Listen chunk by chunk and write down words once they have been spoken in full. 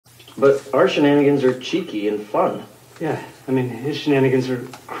But our shenanigans are cheeky and fun. Yeah, I mean, his shenanigans are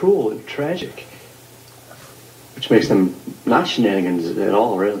cruel and tragic. Which makes them not shenanigans at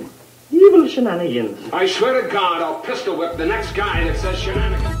all, really. Evil shenanigans. I swear to God, I'll pistol whip the next guy that says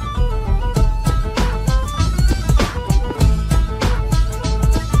shenanigans.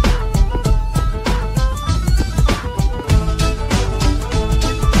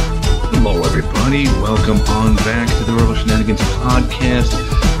 Hello, everybody. Welcome on back to the Roland Shenanigans podcast.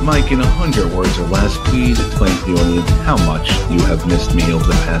 Mike, in 100 words or less, please explain to the audience how much you have missed me over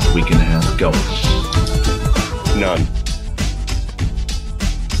the past week and a half. Go. None.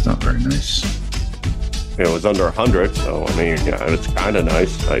 It's not very nice. It was under 100, so, I mean, yeah, it's kind of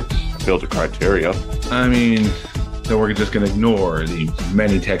nice. I filled the criteria. I mean, so we're just going to ignore the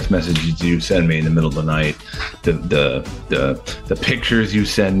many text messages you send me in the middle of the night, the pictures you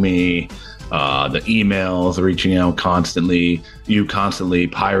send me, the emails reaching out constantly, you constantly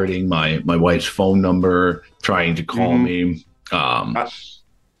pirating my wife's phone number, trying to call me.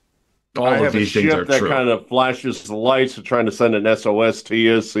 All of these things are true. I have a ship that kind of flashes the lights and trying to send an SOS to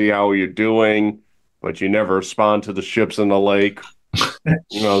you, see how you're doing, but you never respond to the ships in the lake,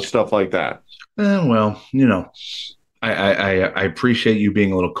 stuff like that. Well, I appreciate you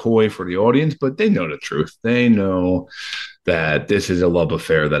being a little coy for the audience, but they know the truth. They know that this is a love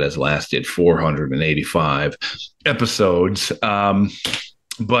affair that has lasted 485 episodes.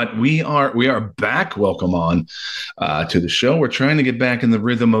 But we are back. Welcome on to the show. We're trying to get back in the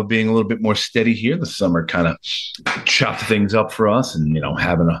rhythm of being a little bit more steady here. The summer kind of chopped things up for us, and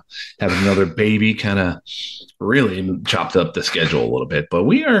having another baby kind of really chopped up the schedule a little bit. But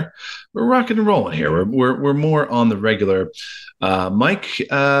we're rocking and rolling here. We're more on the regular. Mike,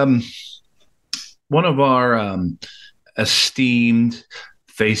 one of our esteemed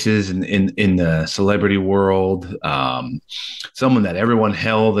faces in the celebrity world, someone that everyone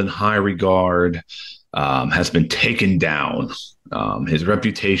held in high regard, has been taken down. His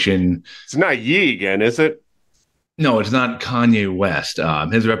reputation. It's not Ye again, is it? No, it's not Kanye West.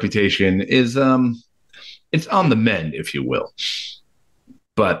 His reputation is it's on the mend, if you will.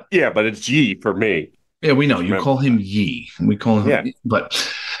 But yeah, but it's Ye for me. Yeah, we know you call him Ye. We call him, yeah. But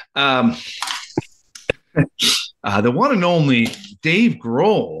the one and only Dave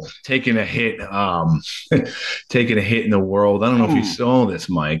Grohl taking a hit, taking a hit in the world. I don't know if you saw this,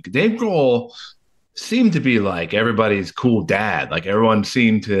 Mike. Dave Grohl seemed to be like everybody's cool dad. Like everyone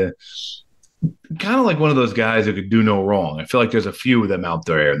seemed to kind of like one of those guys who could do no wrong. I feel like there's a few of them out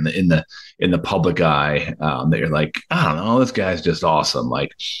there in the public eye that you're like, I don't know, this guy's just awesome.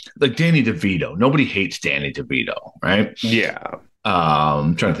 Like Danny DeVito. Nobody hates Danny DeVito, right? Yeah.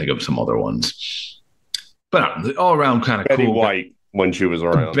 I'm trying to think of some other ones. But all around kind of Betty cool. White when she was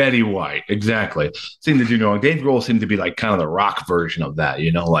around. Betty White, exactly. Seemed to do no wrong. Dave Grohl seemed to be like kind of the rock version of that,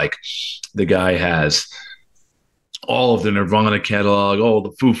 like the guy has all of the Nirvana catalog, all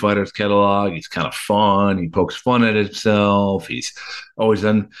the Foo Fighters catalog. He's kind of fun. He pokes fun at himself. He's always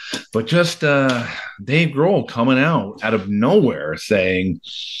done. But just Dave Grohl coming out of nowhere saying,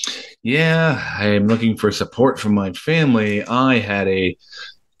 yeah, I am looking for support from my family. I had a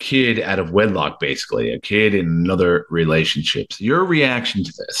kid out of wedlock, basically, a kid in another relationship. So your reaction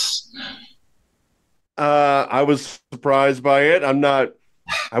to this? I was surprised by it.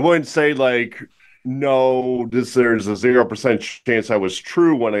 I wouldn't say no, there's a 0% chance I was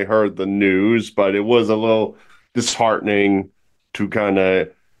true when I heard the news, but it was a little disheartening to kind of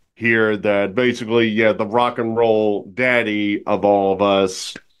hear that basically, yeah, the rock and roll daddy of all of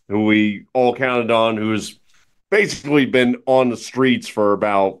us, who we all counted on, who's basically been on the streets for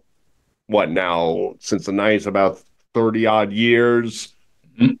about, what now, since the 90s, about 30 odd years.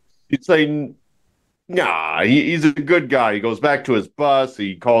 Mm-hmm. You'd say, nah, he's a good guy. He goes back to his bus.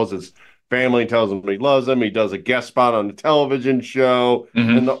 He calls his family, tells them he loves them. He does a guest spot on the television show,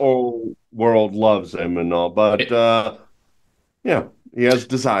 and the whole world loves him and all. But, yeah, he has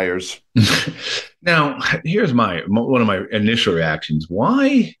desires. Now, here's one of my initial reactions.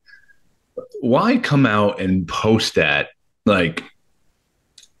 Why come out and post that?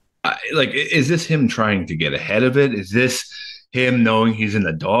 Is this him trying to get ahead of it? Is this him knowing he's in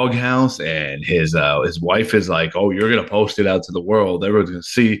the doghouse and his wife is like, oh, you're going to post it out to the world. Everyone's going to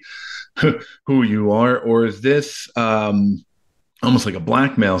see who you are. Or is this almost like a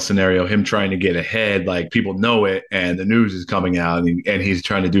blackmail scenario, him trying to get ahead, like people know it and the news is coming out and he's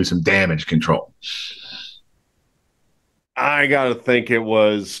trying to do some damage control? I got to think it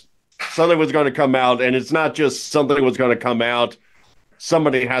was something was going to come out, and it's not just something was going to come out.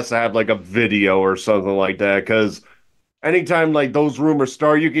 Somebody has to have a video or something like that, because anytime those rumors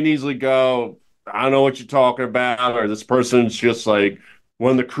start, you can easily go, I don't know what you're talking about, or this person's just one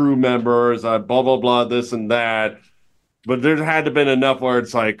of the crew members, blah, blah, blah, this and that. But there had to have been enough where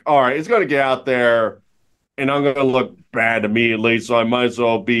it's like, all right, it's going to get out there and I'm going to look bad immediately. So I might as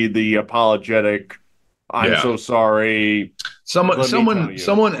well be the apologetic. I'm so sorry. Someone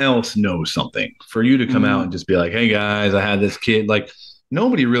else knows something. For you to come out and just be like, hey guys, I had this kid. Like,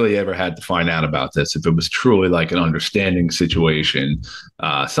 nobody really ever had to find out about this. If it was truly like an understanding situation,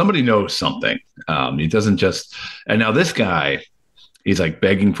 somebody knows something. He doesn't just, and now this guy, he's like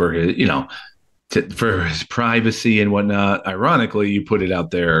begging for his, for his privacy and whatnot. Ironically, you put it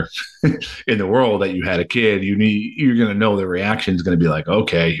out there in the world that you had a kid, you're going to know the reaction is going to be like,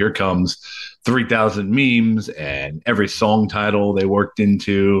 okay, here comes 3,000 memes and every song title they worked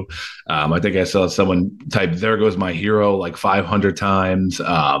into. I think I saw someone type, there goes my hero, like 500 times.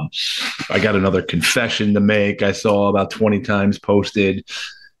 I got another confession to make. I saw about 20 times posted.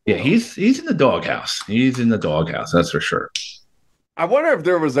 Yeah, he's in the doghouse. He's in the doghouse. That's for sure. I wonder if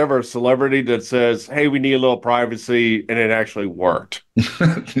there was ever a celebrity that says, hey, we need a little privacy, and it actually worked.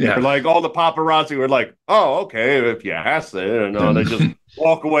 Yeah. Like all the paparazzi were like, oh, okay, if you asked it, and they just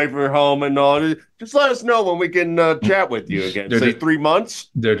walk away from your home and all. Just let us know when we can chat with you again. Say 3 months.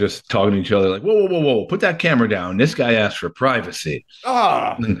 They're just talking to each other like, whoa, put that camera down. This guy asked for privacy.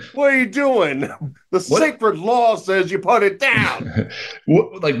 What are you doing? The sacred law says you put it down.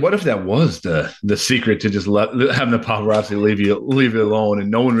 What if that was the secret to just having the paparazzi leave you alone, and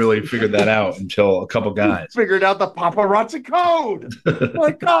no one really figured that out until a couple guys figured out the paparazzi code.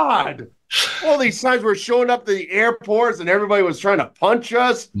 My God. All these times we're showing up to the airports and everybody was trying to punch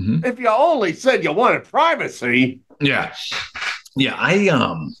us. Mm-hmm. If you only said you wanted privacy. Yeah. I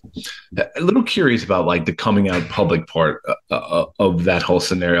a little curious about like the coming out public part of that whole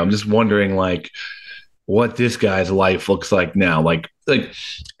scenario. I'm just wondering like what this guy's life looks like now. Like,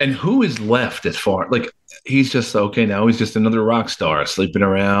 and who is left as far like he's just okay now. He's just another rock star sleeping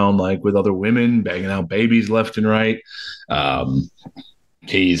around like with other women, banging out babies left and right.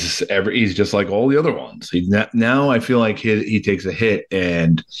 He's just like all the other ones. Now I feel like he takes a hit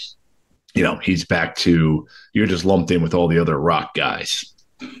and, he's back to, you're just lumped in with all the other rock guys.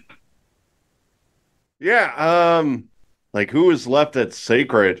 Yeah. Like who is left that's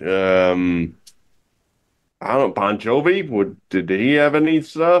sacred? I don't know. Bon Jovi, did he have any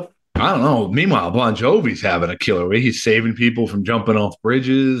stuff? I don't know. Meanwhile, Bon Jovi's having a killer week. He's saving people from jumping off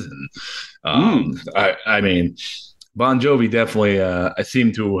bridges. And I mean, Bon Jovi definitely I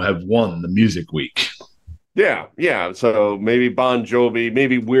seem to have won the music week. Yeah. So maybe Bon Jovi,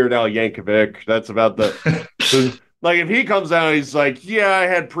 maybe Weird Al Yankovic. That's about like if he comes out, he's like, yeah, I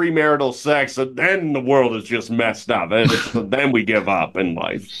had premarital sex, and then the world is just messed up. And then we give up in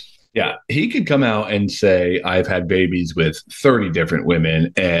life. Yeah, he could come out and say, I've had babies with 30 different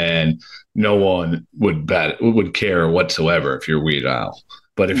women, and no one would care whatsoever if you're Weird Al.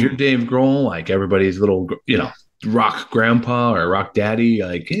 But if you're Dave Grohl, like everybody's little, rock grandpa or rock daddy,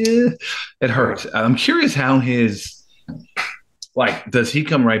 like, it hurts. I'm curious how does he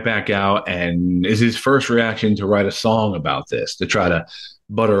come right back out, and is his first reaction to write a song about this, to try to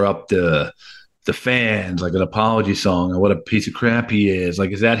butter up the fans, like an apology song, and what a piece of crap he is?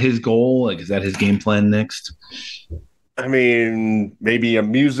 Like, is that his goal? Like, is that his game plan next? I mean, maybe a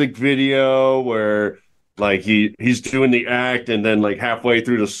music video where like he's doing the act, and then like halfway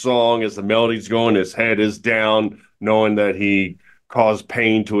through the song, as the melody's going, his head is down, knowing that he caused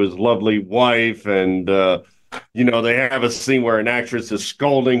pain to his lovely wife, and they have a scene where an actress is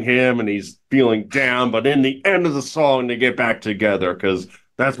scolding him, and he's feeling down, but in the end of the song, they get back together because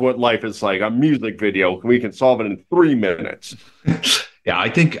that's what life is like. A music video, we can solve it in 3 minutes. Yeah, I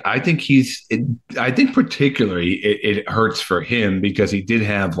think particularly it hurts for him because he did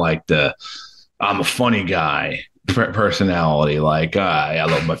have like I'm a funny guy personality. Like, I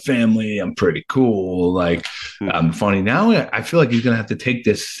love my family. I'm pretty cool. Like, I'm funny. Now I feel like he's going to have to take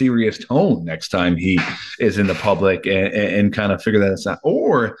this serious tone next time he is in the public and kind of figure that out.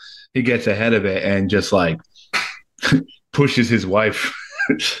 Or he gets ahead of it and just like pushes his wife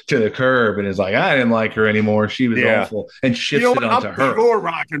to the curb and is like, I didn't like her anymore. She was awful, and shifts it onto her. You're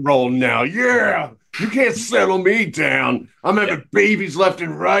rock and roll now. Yeah. You can't settle me down. I'm having babies left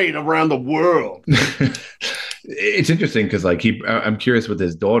and right around the world. It's interesting because like I'm curious with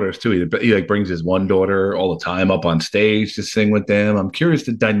his daughters too. He like brings his one daughter all the time up on stage to sing with them. I'm curious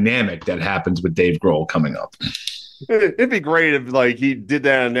the dynamic that happens with Dave Grohl coming up. It'd be great if like he did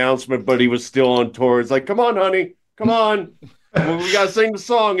that announcement, but he was still on tour. It's like, come on, honey, come on. Well, we gotta sing the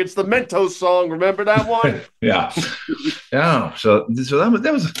song. It's the Mentos song. Remember that one? Yeah. So that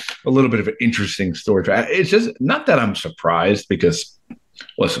was a little bit of an interesting story. It's just not that I'm surprised because,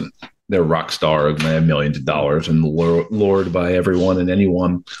 listen, they're rock stars and they have millions of dollars and lured by everyone and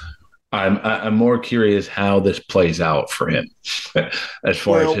anyone. I'm more curious how this plays out for him as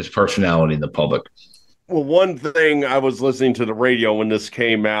far as his personality in the public. Well, one thing, I was listening to the radio when this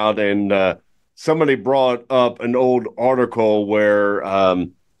came out, and somebody brought up an old article where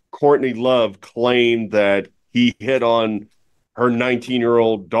Courtney Love claimed that he hit on her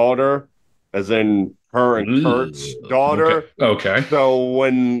 19-year-old daughter, as in her and Kurt's daughter. Okay. So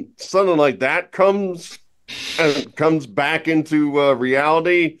when something like that comes back into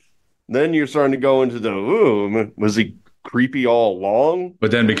reality, then you're starting to go into was he creepy all along?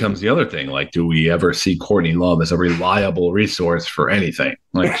 But then becomes the other thing, like, do we ever see Courtney Love as a reliable resource for anything?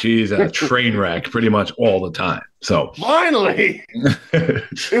 Like, she's a train wreck pretty much all the time. So finally,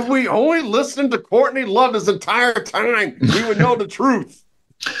 if we only listened to Courtney Love this entire time, we would know the truth.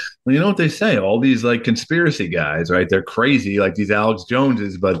 Well, you know what they say, all these like conspiracy guys, right? They're crazy, like these Alex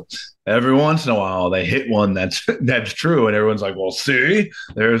Joneses, but every once in a while they hit one that's true, and everyone's like, well, see,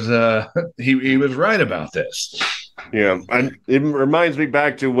 there's he was right about this. Yeah, and it reminds me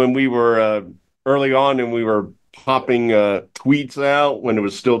back to when we were early on and we were popping tweets out when it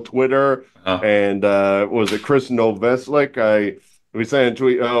was still Twitter, and was it Chris Novoselic? We sent a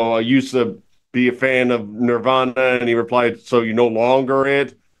tweet, I used to be a fan of Nirvana, and he replied, so you no longer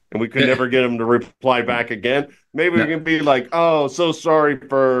it? And we could never get him to reply back again. Maybe we can be like, oh, so sorry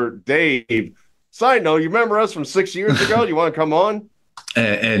for Dave. Side note, you remember us from 6 years ago? You want to come on?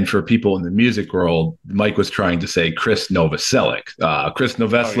 And for people in the music world, Mike was trying to say Chris Novoselic. Chris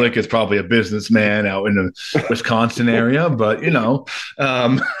Novoselic is probably a businessman out in the Wisconsin area, but, you know.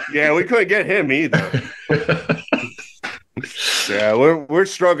 Yeah, we couldn't get him either. Yeah, we're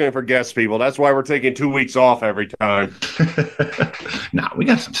struggling for guest people. That's why we're taking 2 weeks off every time. Nah, we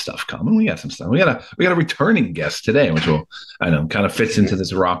got some stuff coming. We got a returning guest today, which I know kind of fits into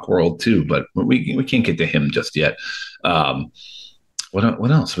this rock world too, but we can't get to him just yet.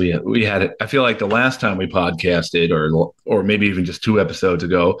 What else? We had it. I feel like the last time we podcasted, or maybe even just 2 episodes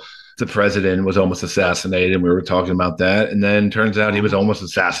ago, the president was almost assassinated, and we were talking about that. And then turns out he was almost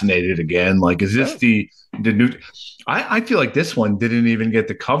assassinated again. Like, is this the new? I feel like this one didn't even get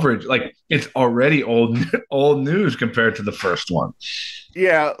the coverage. Like, it's already old news compared to the first one.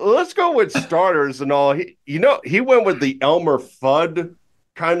 Yeah, let's go with starters and all. He went with the Elmer Fudd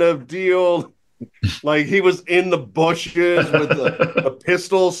kind of deal. Like, he was in the bushes with the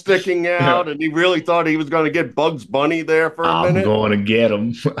pistol sticking out, and he really thought he was going to get Bugs Bunny there for a minute. I'm going to get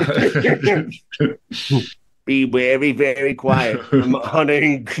him. Be very, very quiet. I'm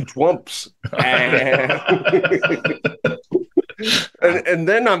hunting twumps. And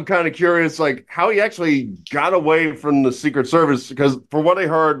then I'm kind of curious, like, how he actually got away from the Secret Service, because for what I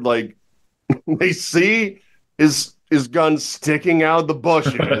heard, like, they see his gun sticking out of the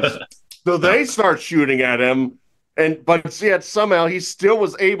bushes. So they start shooting at him, but yet somehow he still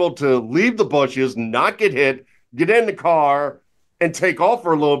was able to leave the bushes, not get hit, get in the car, and take off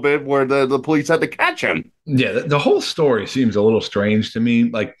for a little bit where the police had to catch him. Yeah, the whole story seems a little strange to me.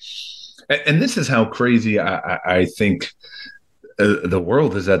 Like, and this is how crazy I think the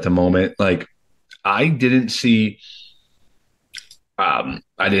world is at the moment. Like, I didn't see.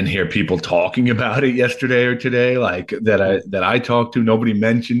 I didn't hear people talking about it yesterday or today, like that I talked to. Nobody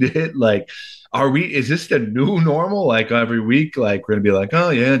mentioned it. Like, is this the new normal? Like, every week, like, we're gonna be like, oh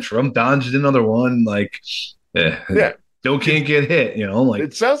yeah, Trump dodged another one. Like, yeah, still can't get hit. You know, like,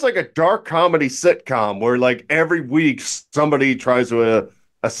 it sounds like a dark comedy sitcom where, like, every week somebody tries to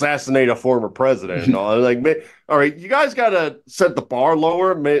assassinate a former president. And all. Like, all right, you guys got to set the bar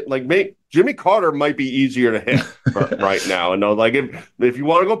lower. Jimmy Carter might be easier to hit right now. And like, if you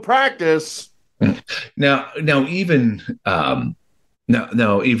want to go practice. Now, even now,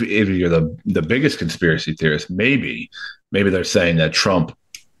 if you're the biggest conspiracy theorist, maybe they're saying that Trump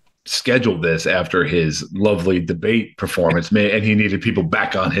scheduled this after his lovely debate performance, and he needed people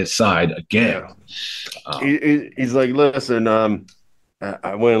back on his side again. He's like, listen,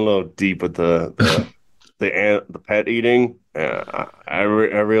 I went a little deep with the pet eating. I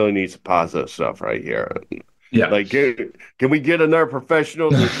really need some positive stuff right here. Yeah, like, can we get another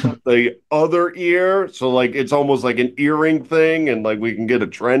professional to the other ear? So, like, it's almost like an earring thing, and like we can get a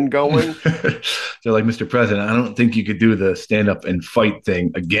trend going. They're like, Mr. President, I don't think you could do the stand up and fight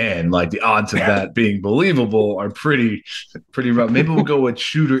thing again. Like, the odds of that being believable are pretty rough. Maybe we'll go with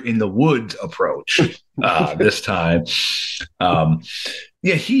shooter in the woods approach this time.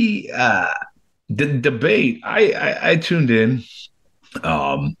 Yeah, the debate. I tuned in,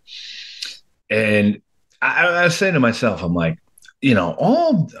 and I was saying to myself, I'm like, you know,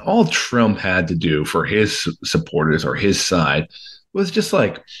 all Trump had to do for his supporters or his side was just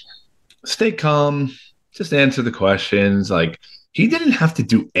like stay calm, just answer the questions. Like, he didn't have to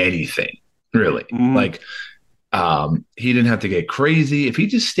do anything, really. Like, he didn't have to get crazy. If he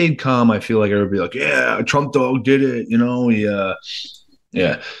just stayed calm, I feel like everybody would be like, yeah, Trump dog did it.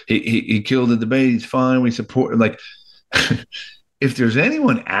 He killed the debate. He's fine. We support, like, if there's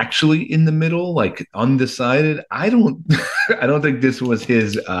anyone actually in the middle, like undecided, I don't I don't think this was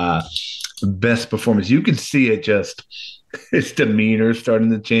his best performance. You could see it, just his demeanor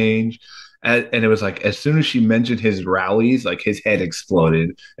starting to change. And it was like, as soon as she mentioned his rallies, like his head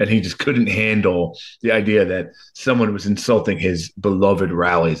exploded, and he just couldn't handle the idea that someone was insulting his beloved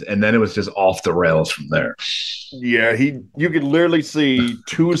rallies. And then it was just off the rails from there. Yeah, you could literally see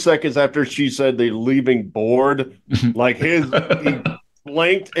 2 seconds after she said the leaving board, like he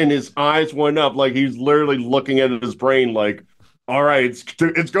blinked and his eyes went up, like he's literally looking at his brain like, all right, it's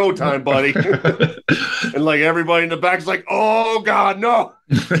go time, buddy. And like everybody in the back is like, oh God, no.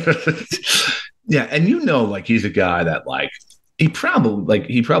 Yeah, and like he's a guy that like he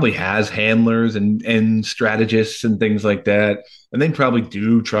probably has handlers and strategists and things like that, and they probably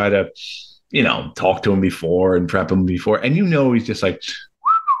do try to talk to him before and prep him before, and he's just like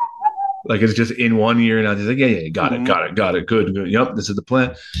it's just in one ear and out. He's like, yeah, got it, good. Yep, this is the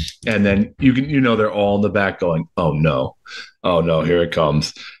plan. And then they're all in the back going, oh no, here it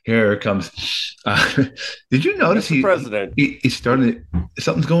comes. Did you notice president? He started,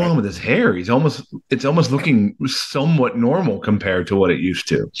 something's going on with his hair. It's almost looking somewhat normal compared to what it used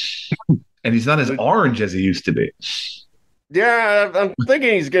to, and he's not as orange as he used to be. Yeah, I'm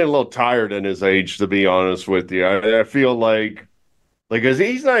thinking he's getting a little tired in his age, to be honest with you. I feel like because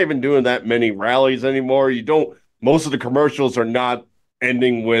he's not even doing that many rallies anymore. Most of the commercials are not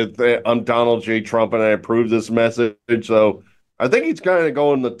ending with I'm Donald J. Trump and I approve this message. So I think he's kind of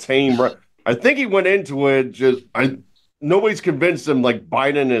going the tame. I think he went into it nobody's convinced him like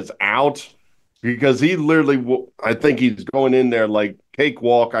Biden is out, because he literally, I think he's going in there like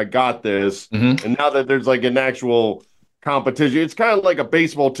cakewalk. I got this. Mm-hmm. And now that there's like an actual competition, it's kind of like a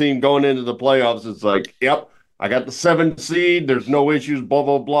baseball team going into the playoffs. It's like, yep, I got the 7th seed. There's no issues, blah,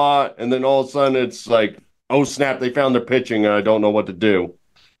 blah, blah. And then all of a sudden it's like, oh, snap, they found their pitching and I don't know what to do.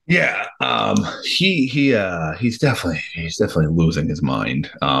 Yeah. He's definitely losing his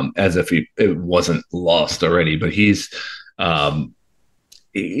mind, as if it wasn't lost already. But he's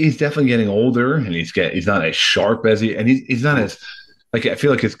definitely getting older, and he's not as sharp as he's not as, like, I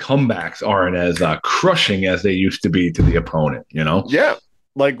feel like his comebacks aren't as crushing as they used to be to the opponent, Yeah.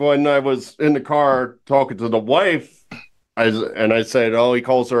 Like when I was in the car talking to the wife, I said, oh, he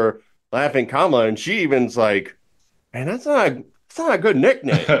calls her Laughing Kamala, and she even's like, man, that's not a good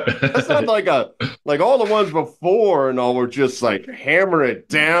nickname. That's not like all the ones before and all were just like hammer it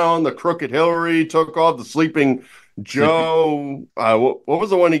down. The Crooked Hillary took off, the Sleeping Joe. What was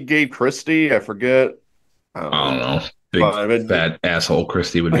the one he gave Christie? I forget. I don't know. Big fat asshole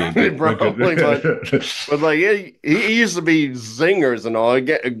Christie would be a good. Probably, but like he used to be zingers and all.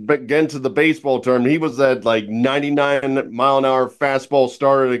 Again, to the baseball term, he was that like 99-mile-an-hour fastball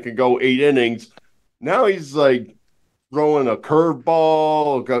starter that could go 8 innings. Now he's like throwing a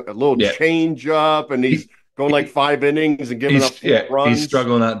curveball, a little change up, and he's going like 5 innings and giving up 4 runs. He's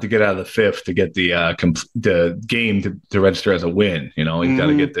struggling out to get out of the 5th to get the game to register as a win. He's got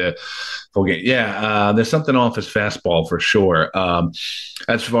to get the full game. Yeah, there's something off his fastball for sure.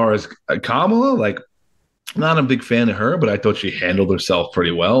 As far as Kamala, like, not a big fan of her, but I thought she handled herself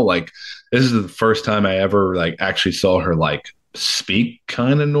pretty well. Like, this is the first time I ever like actually saw her like speak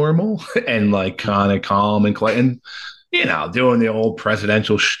kind of normal and like kind of calm and quiet, and doing the old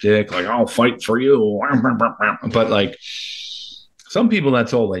presidential shtick, like, I'll fight for you. But like, some people,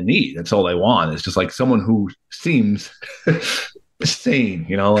 that's all they need. That's all they want. It's just like someone who seems sane,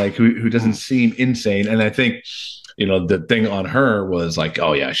 like who doesn't seem insane. And I think, the thing on her was like,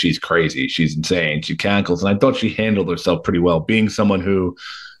 oh yeah, she's crazy. She's insane. She cackles. And I thought she handled herself pretty well, being someone who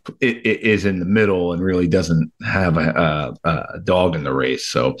is in the middle and really doesn't have a dog in the race.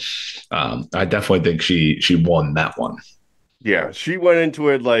 So I definitely think she won that one. Yeah, she went into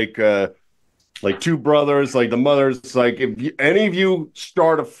it like 2 brothers. Like the mother's like, if any of you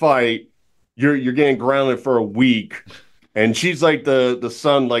start a fight, you're getting grounded for a week. And she's like the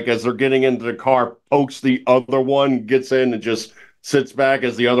son, like as they're getting into the car, pokes the other one, gets in and just sits back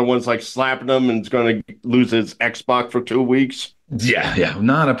as the other one's like slapping him and is going to lose his Xbox for 2 weeks. Yeah,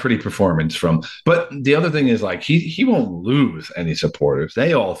 not a pretty performance but the other thing is like he won't lose any supporters.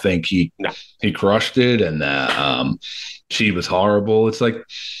 They all think he crushed it and that she was horrible. It's like,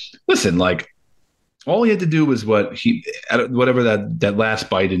 listen, like, all he had to do was whatever that last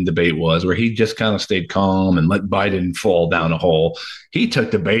Biden debate was, where he just kind of stayed calm and let Biden fall down a hole. He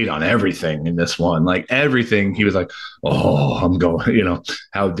took the bait on everything in this one, like everything. He was like, "Oh, I'm going,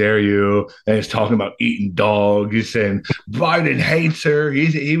 how dare you?" And he's talking about eating dog. He's saying Biden hates her.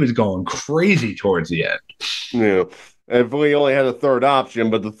 He was going crazy towards the end. Yeah. If we only had a third option,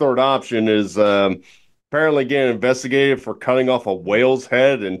 but the third option is apparently getting investigated for cutting off a whale's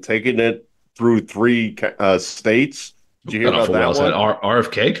head and taking it through 3 states. Did you hear about that one?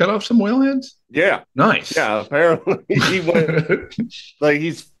 RFK cut off some whale heads? Yeah. Nice. Yeah, apparently he went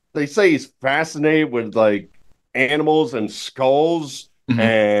they say he's fascinated with like animals and skulls. Mm-hmm.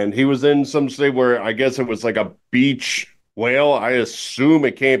 And he was in some state where I guess it was like a beach whale. I assume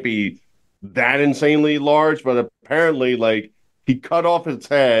it can't be that insanely large, but apparently like he cut off its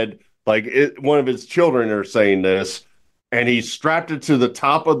head, one of his children are saying this, and he strapped it to the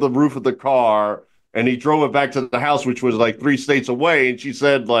top of the roof of the car, and he drove it back to the house, which was like 3 states away. And she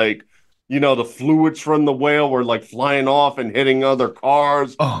said, the fluids from the whale were like flying off and hitting other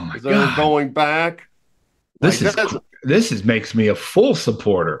cars. Oh my God! They were going back. This makes me a full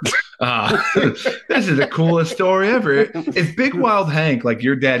supporter. This is the coolest story ever. If Big Wild Hank, like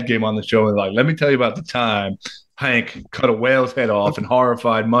your dad, came on the show and like, let me tell you about the time Hank cut a whale's head off and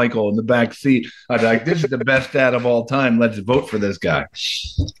horrified Michael in the back seat, I'd be like, this is the best dad of all time. Let's vote for this guy.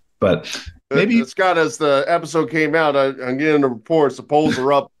 But maybe Scott, as the episode came out, I'm getting the reports. The polls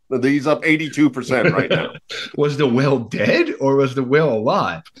are up. He's up 82% right now. Was the whale dead or was the whale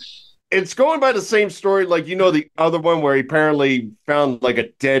alive? It's going by the same story, the other one where he apparently found like a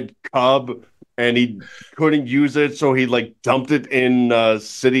dead cub and he couldn't use it, so he dumped it in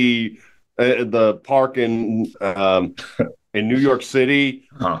the park in New York City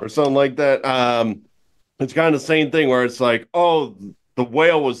or something like that. It's kind of the same thing where it's like, oh, the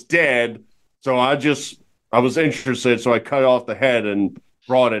whale was dead, so I was interested, so I cut off the head and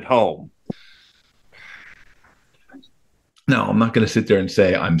brought it home. No, I'm not going to sit there and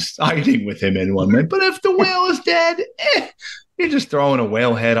say I'm siding with him in one minute. But if the whale is dead, you're just throwing a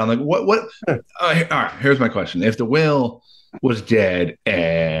whale head on what? All right, here's my question: if the whale was dead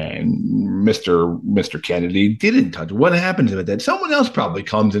and Mr. Kennedy didn't touch, what happens with that? Someone else probably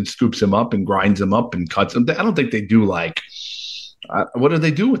comes and scoops him up and grinds him up and cuts him. I don't think they do what do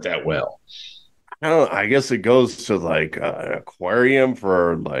they do with that whale? I don't know. I guess it goes to an aquarium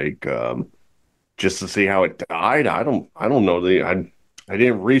for just to see how it died. I don't know. I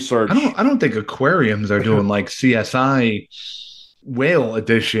didn't research. I don't think aquariums are doing CSI whale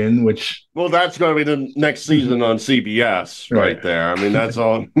edition, which that's going to be the next season on CBS right there. I mean, that's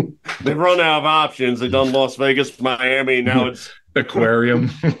all. They've run out of options. They've done Las Vegas, Miami. Now it's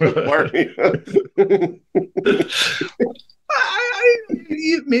aquarium.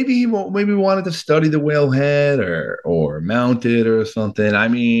 Maybe he wanted to study the whale head or mount it or something. I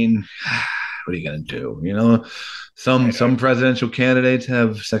mean, what are you going to do? Some presidential candidates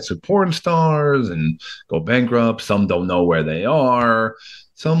have sex with porn stars and go bankrupt. Some don't know where they are.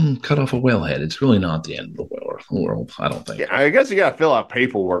 Some cut off a whale head. It's really not the end of the world, I don't think. Yeah, I guess you got to fill out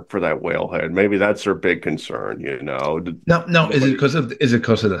paperwork for that whale head. Maybe that's their big concern, No, is it because of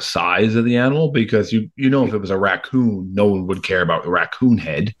the size of the animal? Because if it was a raccoon, no one would care about the raccoon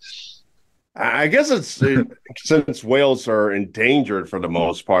head. I guess since whales are endangered for the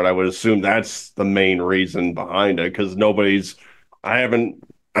most part, I would assume that's the main reason behind it. Because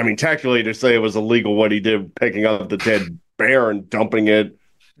technically to say it was illegal what he did, picking up the dead bear and dumping it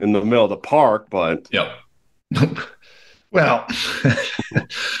in the middle of the park, but yep. Well,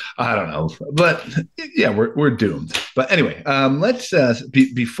 I don't know, but yeah, we're doomed. But anyway, let's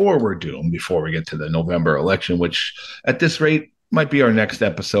before we're doomed, before we get to the November election, which at this rate might be our next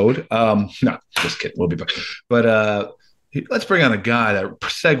episode. No, just kidding. We'll be back. But let's bring on a guy that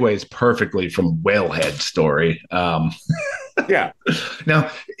segues perfectly from Whalehead story. Yeah.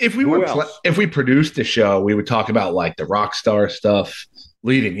 Now, if we produced the show, we would talk about the rock star stuff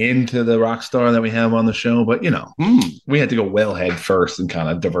leading into the rock star that we have on the show. But we had to go Whalehead first and kind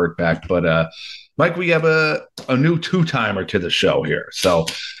of divert back. But Mike, we have a new 2-timer to the show here. So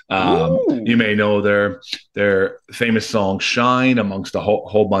you may know their famous song "Shine" amongst a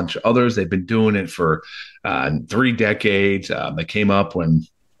whole bunch of others. They've been doing it for 3 decades. They came up when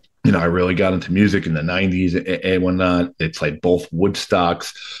I really got into music in the 90s and whatnot. They played both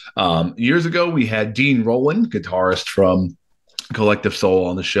Woodstocks. Years ago, we had Dean Roland, guitarist from Collective Soul,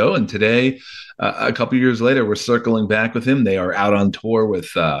 on the show. And today, a couple years later, we're circling back with him. They are out on tour with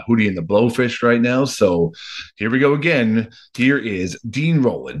Hootie and the Blowfish right now. So here we go again. Here is Dean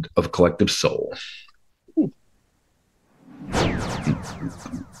Roland of Collective Soul. Hey,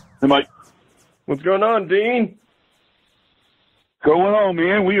 Mike. What's going on, Dean? Going on,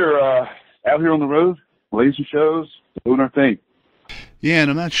 man. We are out here on the road, blazing shows, doing our thing. Yeah, and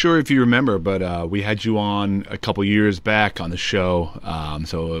I'm not sure if you remember, but we had you on a couple years back on the show,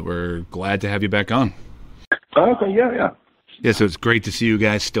 so we're glad to have you back on. Okay, yeah. Yeah, so it's great to see you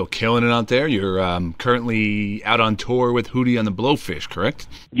guys still killing it out there. You're currently out on tour with Hootie on the Blowfish, correct?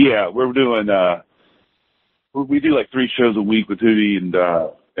 Yeah, we're doing, we do like 3 shows a week with Hootie and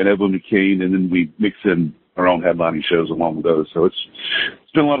Edwin McCain, and then we mix in our own headlining shows along with those. So it's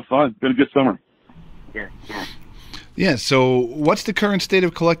been a lot of fun. It's been a good summer. Yeah, so what's the current state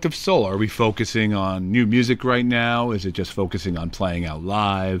of Collective Soul? Are we focusing on new music right now? Is it just focusing on playing out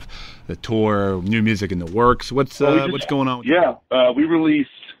live, the tour, new music in the works? What's going on with we released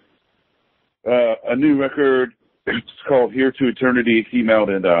a new record. It's called Here to Eternity. It came out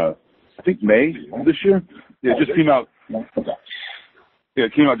in, I think, May of this year. Yeah, it just came out. Yeah,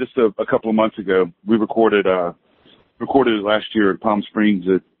 it came out just a couple of months ago. We recorded it last year in Palm Springs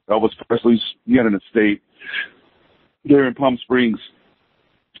at Elvis Presley's. He had an estate there in Palm Springs,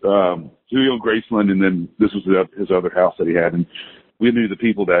 Julio Graceland, and then this was his other house that he had. And we knew the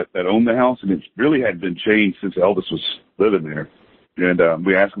people that owned the house, and it really hadn't been changed since Elvis was living there. And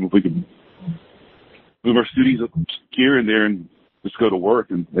we asked them if we could move our studio gear in there and just go to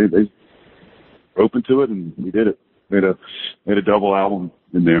work, and they were open to it, and we did it. Made a double album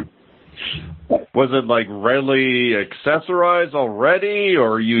in there. Was it like readily accessorized already,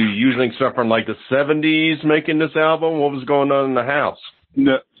 or are you using stuff from like the 70s making this album? What was going on in the house?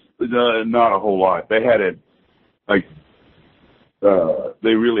 No, not a whole lot. They had it, like,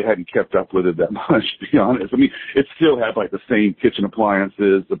 they really hadn't kept up with it that much, to be honest. I mean, it still had like the same kitchen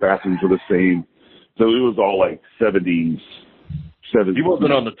appliances, the bathrooms were the same. So it was all like 70s. You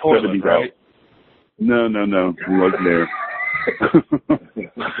wasn't on the toilet, 70s, right? No, he wasn't there.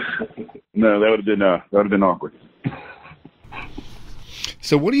 No, that would have been awkward.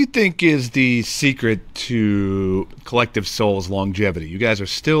 So what do you think is the secret to Collective Soul's longevity? You guys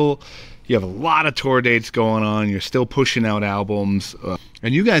you have a lot of tour dates going on, you're still pushing out albums,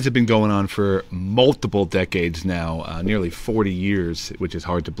 and you guys have been going on for multiple decades now, nearly 40 years, which is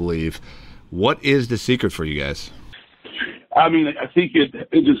hard to believe. What is the secret for you guys? I mean, I think it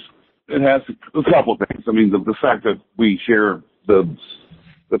has a couple of things. I mean, the fact that we share the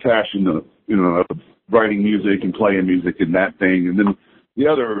passion of, of writing music and playing music and that thing. And then the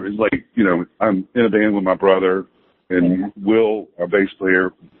other is like, I'm in a band with my brother and Will, our bass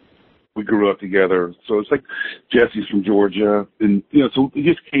player. We grew up together. So it's like Jesse's from Georgia. And, so we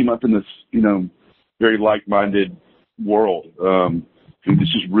just came up in this, very like-minded world. And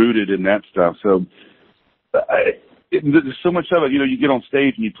it's just rooted in that stuff. So there's so much of it. You get on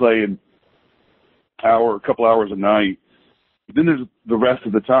stage and you play an hour, a couple hours a night. But then there's the rest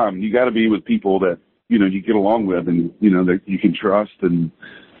of the time. You got to be with people that you get along with, and that you can trust, and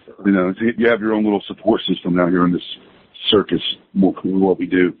you have your own little support system out here in this circus. What we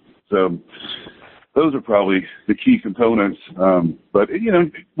do. So those are probably the key components. But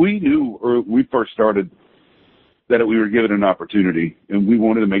we knew, or we first started, that we were given an opportunity, and we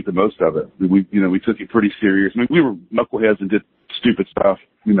wanted to make the most of it. We took it pretty serious. I mean, we were knuckleheads and did stupid stuff,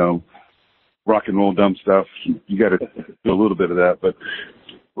 rock and roll dumb stuff. You got to do a little bit of that, but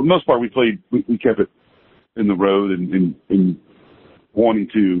for the most part, we kept it in the road and wanting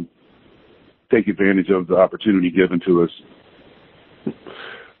to take advantage of the opportunity given to us.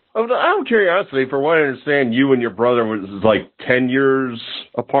 Out of curiosity, for what I understand, you and your brother was like 10 years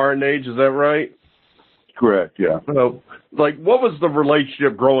apart in age. Is that right? Correct, yeah. So, what was the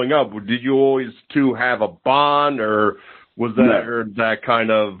relationship growing up? Did you always two have a bond, or was that or that kind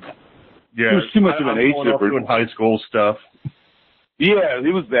of? Yeah, it was too much of an age difference. Doing high school stuff. Yeah,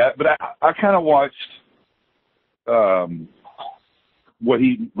 it was that. But I kind of watched what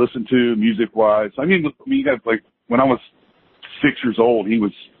he listened to music-wise. I mean, you got when I was 6 years old, he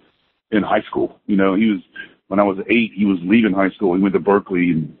was in high school. He was. When I was 8, he was leaving high school. He went to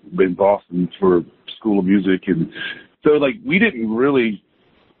Berkeley and in Boston for School of Music. And so, we didn't really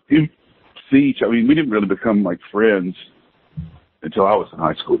see each other. I mean, we didn't really become, friends until I was in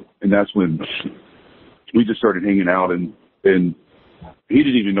high school. And that's when we just started hanging out. And he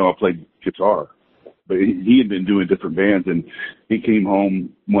didn't even know I played guitar. But he had been doing different bands. And he came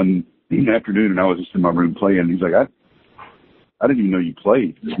home one afternoon, and I was just in my room playing. He's like, I didn't even know you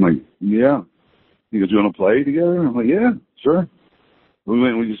played. I'm like, yeah. He goes, "Do you want to play together?" I'm like, "Yeah, sure." We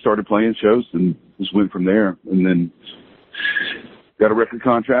went and we just started playing shows and just went from there. And then got a record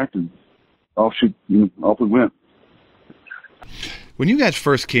contract and off we went. When you guys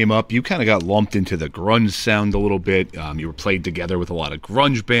first came up, you kind of got lumped into the grunge sound a little bit. You were played together with a lot of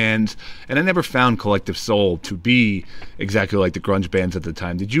grunge bands, and I never found Collective Soul to be exactly like the grunge bands at the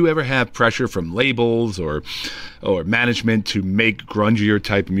time. Did you ever have pressure from labels or management to make grungier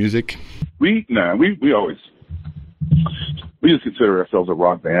type music? We always just consider ourselves a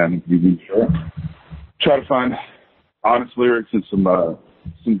rock band. We try to find honest lyrics and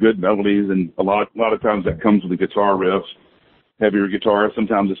some good melodies, and a lot of times that comes with a guitar riff, heavier guitar.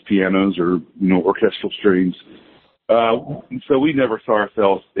 Sometimes it's pianos or orchestral strings. So we never saw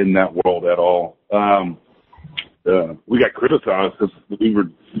ourselves in that world at all. We got criticized because we were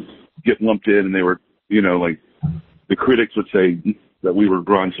getting lumped in, and they were like the critics would say that we were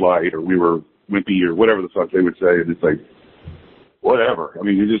grunge light or we were wimpy or whatever the fuck they would say, and it's like, whatever. I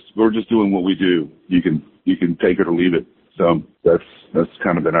mean, we're just doing what we do. You can take it or leave it. So that's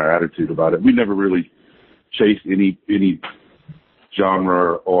kind of been our attitude about it. We never really chased any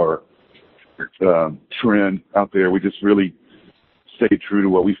genre or trend out there. We just really stayed true to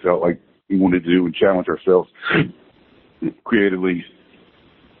what we felt like we wanted to do and challenge ourselves creatively.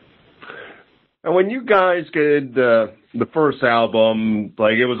 And when you guys did the first album,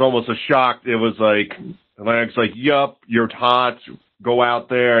 like, it was almost a shock. It was like, it's like, yup, you're hot, go out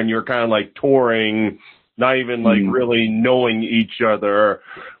there, and you're kind of like touring, not even like really knowing each other.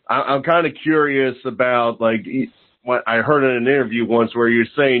 I'm kind of curious about, like, what I heard in an interview once where you're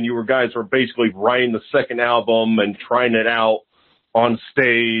saying you guys were basically writing the second album and trying it out on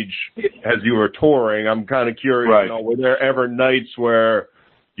stage as you were touring. I'm kind of curious, right. Were there ever nights where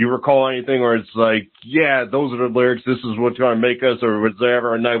you recall anything where it's like, yeah, those are the lyrics, this is what's going to make us, or was there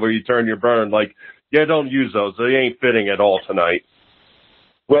ever a night where you turned your burner and like, yeah, don't use those, they ain't fitting at all tonight?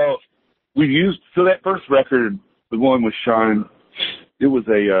 Well, so that first record, the one with Shine, it was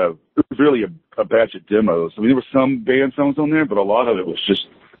really a batch of demos. I mean, there were some band songs on there, but a lot of it was just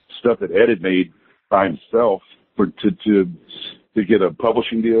stuff that Ed had made by himself to get a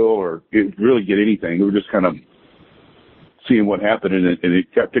publishing deal or really get anything. We were just kind of seeing what happened, and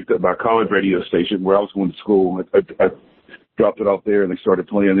it got picked up by a college radio station where I was going to school. I dropped it off there, and they started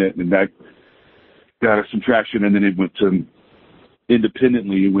playing it, and that got us some traction, and then it went to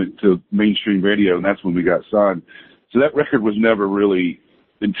independently, went to mainstream radio, and that's when we got signed. So that record was never really,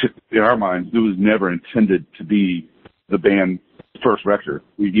 in our minds, it was never intended to be the band's first record.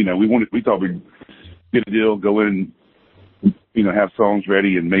 We thought we'd get a deal, go in, have songs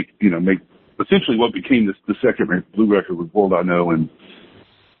ready, and make essentially what became the second Blue record with World I Know in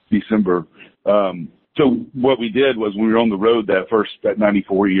December. So what we did was when we were on the road that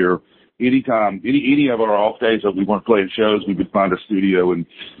 94 year, anytime, any of our off days that we weren't playing shows, we would find a studio and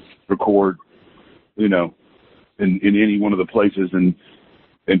record, in any one of the places. And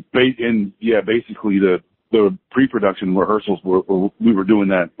basically the pre-production rehearsals we were doing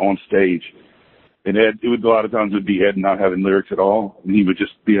that on stage. And Ed, it would a lot of times it would be Ed not having lyrics at all, and he would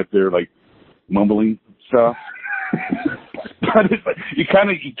just be up there like mumbling stuff. But it's like, you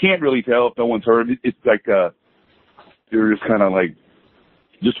can't really tell if no one's heard. It's like you're just kind of like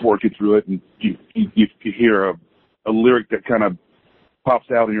just working through it, and you hear a lyric that kind of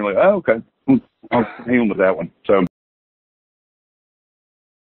pops out, and you're like, oh, okay, I'll hang on with that one. So.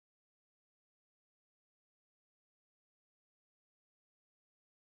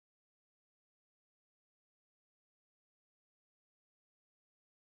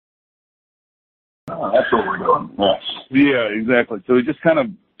 That's what we're doing. Yes. Yeah, exactly. So it just kind of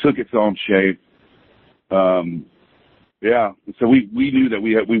took its own shape. So we knew that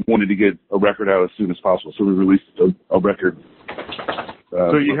we wanted to get a record out as soon as possible. So we released a record.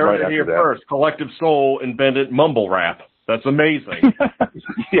 So you heard it here first. Collective Soul invented mumble rap. That's amazing.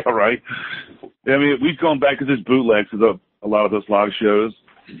 Yeah, right. I mean, we've gone back to this bootlegs of a lot of those live shows,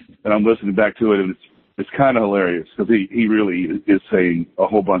 and I'm listening back to it, and it's kind of hilarious because he really is saying a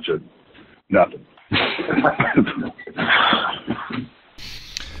whole bunch of nothing.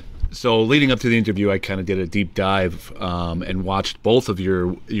 So leading up to the interview, I kind of did a deep dive and watched both of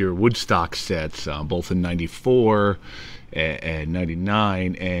your Woodstock sets, both in '94 and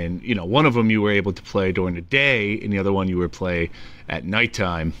 '99. And one of them you were able to play during the day, and the other one you were play at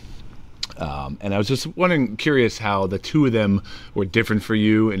nighttime. And I was just curious how the two of them were different for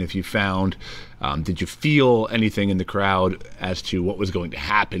you, and if you found, did you feel anything in the crowd as to what was going to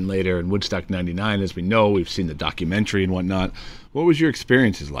happen later in Woodstock 99? As we know, we've seen the documentary and whatnot. What was your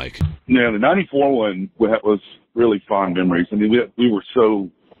experiences like? Yeah, the 94 one was really fond memories. I mean, we were so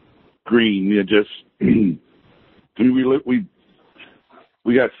green. We had just, we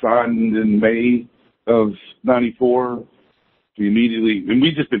got signed in May of 94. We immediately, and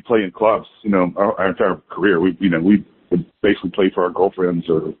we'd just been playing clubs, our entire career. We would basically play for our girlfriends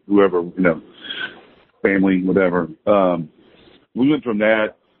or whoever, family, whatever. We went from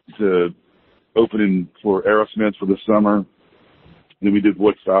that to opening for Aerosmith for the summer. And then we did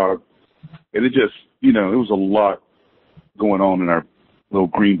Woodstock. And it just, it was a lot going on in our little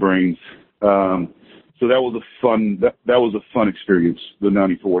green brains. So that was a fun experience, the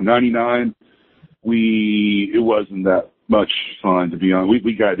 94. 99, it wasn't that much fun, to be honest.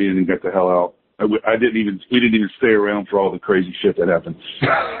 We got in and got the hell out. We didn't even stay around for all the crazy shit that happened.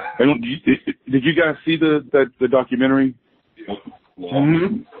 Did you guys see the documentary?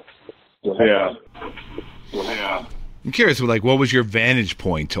 Mm-hmm. Yeah. I'm curious, like, what was your vantage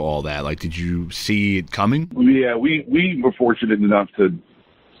point to all that? Like, did you see it coming? Yeah, we were fortunate enough to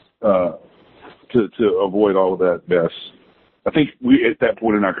avoid all of that mess. I think at that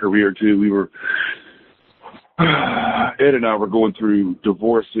point in our career too, Ed and I were going through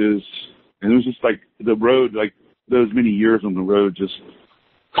divorces, and it was just like the road, like those many years on the road just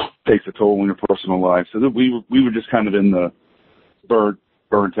takes a toll on your personal life. So that we were just kind of in the burnt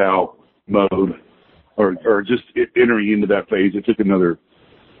out mode, or just entering into that phase. It took another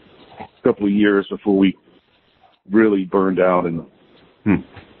couple of years before we really burned out and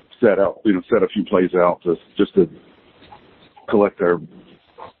set a few plays out just to collect our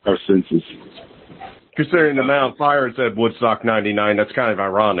senses. Considering the amount of fires at Woodstock 99, that's kind of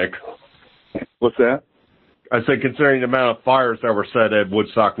ironic. What's that? I said, considering the amount of fires that were set at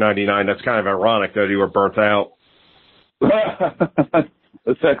Woodstock 99, that's kind of ironic that you were burnt out.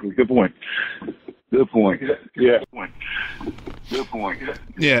 Exactly. Good point. Yeah. Good point.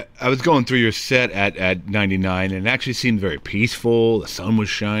 Yeah, I was going through your set at 99, and it actually seemed very peaceful. The sun was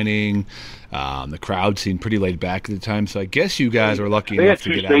shining. The crowd seemed pretty laid back at the time, so I guess you guys were lucky enough to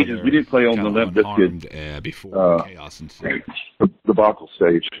get stages. out of there. We didn't play on the Limp Bizkit before chaos ensued. The debacle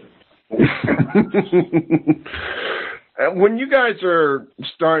stage. When you guys are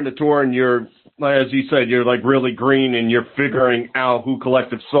starting to tour and you're, as you said, you're like really green and you're figuring out who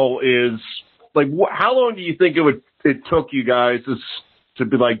Collective Soul is, like how long do you think it took you guys to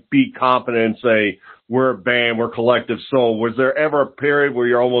be confident and say, we're a band, we're Collective Soul? Was there ever a period where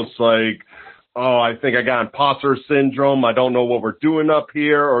you're almost like, oh, I think I got imposter syndrome, I don't know what we're doing up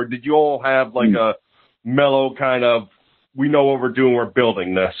here? Or did you all have like a mellow kind of, we know what we're doing, we're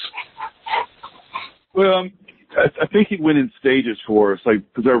building this? Well, I think it went in stages for us. Like,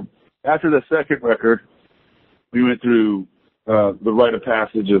 because after the second record, we went through the rite of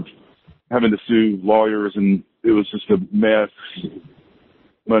passage of having to sue lawyers, and it was just a mess.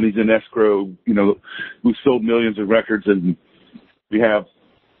 Money's in escrow. We sold millions of records, and we have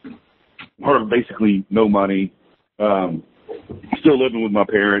basically no money. Still living with my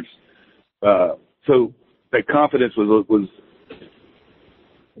parents. So that confidence was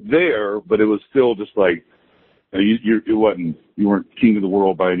there, but it was still just like, you weren't king of the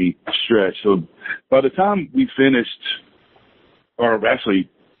world by any stretch. So by the time we finished, or actually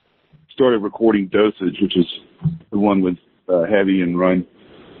started recording Dosage, which is the one with Heavy and Run,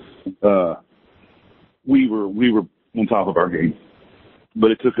 we were on top of our game.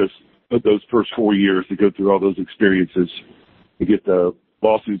 But it took us those first 4 years to go through all those experiences, to get the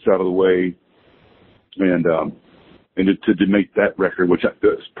lawsuits out of the way, and to make that record, which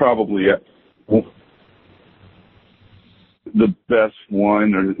is probably the best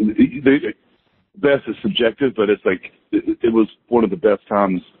one. Or best is subjective, but it's like it was one of the best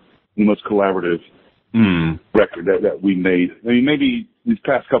times, the most collaborative record that we made. I mean, maybe these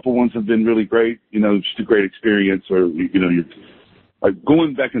past couple ones have been really great, just a great experience, or you're like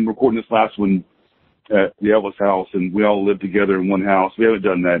going back and recording this last one at the Elvis house, and we all lived together in one house. We haven't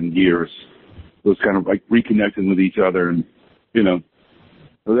done that in years. It was kind of like reconnecting with each other, and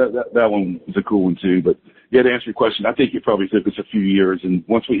so that one was a cool one too. But yeah, to answer your question, I think it probably took us a few years, and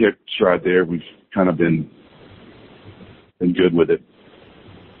once we hit stride there, we've kind of been good with it.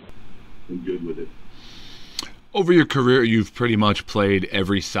 Over your career, you've pretty much played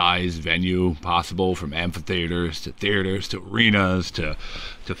every size venue possible, from amphitheaters to theaters to arenas to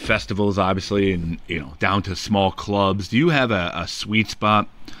festivals, obviously, and down to small clubs. Do you have a sweet spot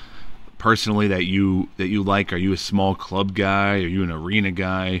personally that you like? Are you a small club guy? Are you an arena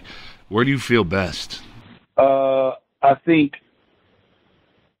guy? Where do you feel best? I think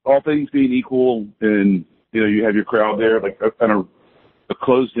all things being equal, and you have your crowd there, like a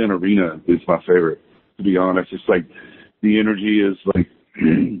closed-in arena is my favorite, to be honest. It's like the energy is like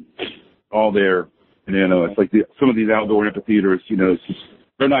all there, and it's like some of these outdoor amphitheaters, it's just,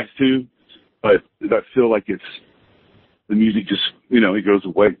 they're nice too, but I feel like it's the music just it goes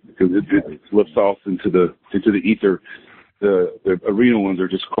away because it lifts off into the ether. The arena ones are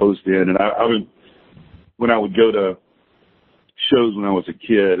just closed in, and when I would go to shows when I was a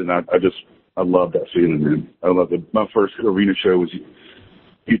kid, and I love that feeling, man. I love it. My first arena show was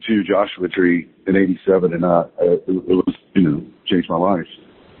U2 Joshua Tree in '87, and it was, changed my life.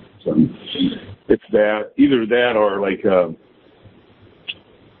 So it's that, either that or like a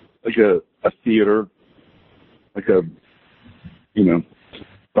theater, like a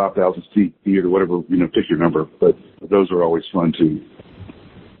 5,000 seat theater, whatever, pick your number. But those are always fun too.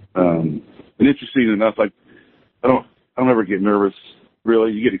 And interesting enough, like I don't ever get nervous.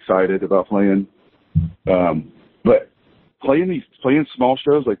 Really, you get excited about playing, but playing small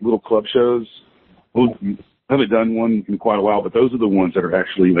shows, like little club shows. Well, I haven't done one in quite a while, but those are the ones that are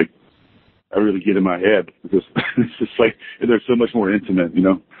actually like I really get in my head, because it's just like they're so much more intimate,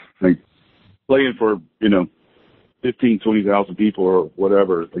 like playing for 15, 20,000 people or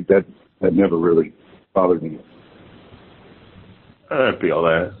whatever. Like that never really bothered me. I feel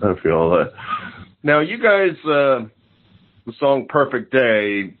that. Now, you guys, the song Perfect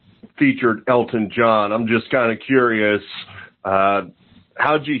Day featured Elton John. I'm just kind of curious, how'd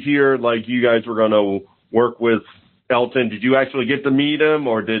you hear, like, you guys were going to work with Elton? Did you actually get to meet him,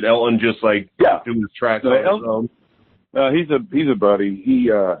 or did Elton just, do his track on his own? He's a buddy. He,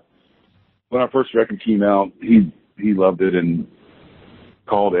 when our first record came out, he loved it and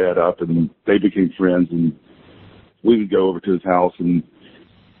called Ed up, and they became friends, and we would go over to his house and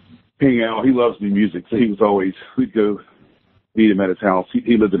hang out. He loves new music, so we'd go meet him at his house.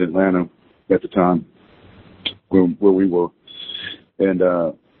 He lived in Atlanta at the time where we were. And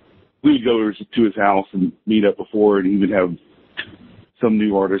we would go over to his house and meet up before, and he would have some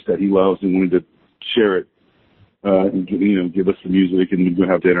new artist that he loves and wanted to share it, and give us the music, and we'd go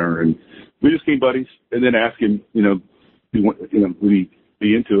have dinner, and we just became buddies. And then ask him, would he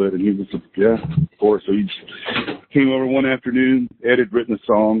be into it? And he was like, yeah, of course. So he just came over one afternoon. Ed had written a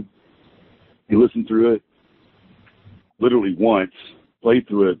song. He listened through it literally once, played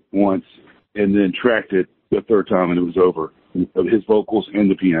through it once, and then tracked it the third time, and it was over. His vocals and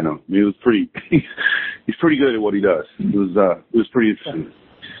the piano. I mean, it was pretty. He's pretty good at what he does. It was pretty interesting.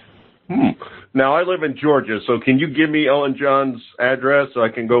 Now, I live in Georgia, so can you give me Elton John's address so I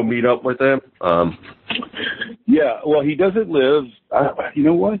can go meet up with him? Yeah, well, he doesn't live. You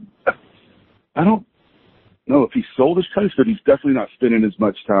know what? I don't know if he sold his place, but he's definitely not spending as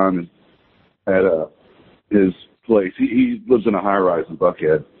much time at his place. He lives in a high-rise in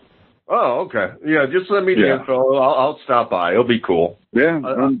Buckhead. Oh, okay. Yeah, just send me the info. I'll stop by. It'll be cool. Yeah.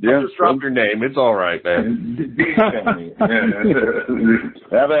 I'll just drop your name. It's all right, man.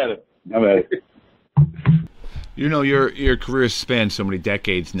 Have at it. Your career spans so many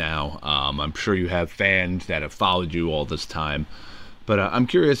decades now. I'm sure you have fans that have followed you all this time. But I'm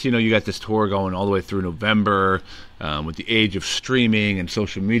curious, you got this tour going all the way through November. With the age of streaming and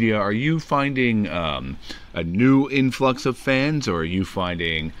social media, are you finding a new influx of fans, or are you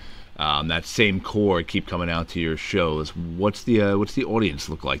finding that same core keep coming out to your shows? What's the audience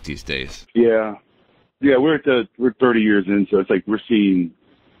look like these days? Yeah, we're 30 years in, so it's like we're seeing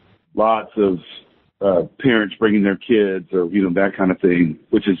lots of parents bringing their kids, or that kind of thing,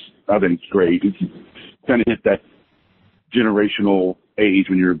 which is, I think, great. It's kind of hit that generational age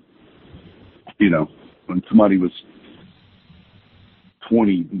when you're, when somebody was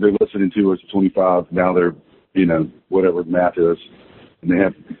 20, they're listening to us at 25. Now they're, whatever math is, and they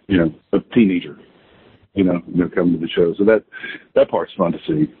have, a teenager, they're coming to the show. So that part's fun to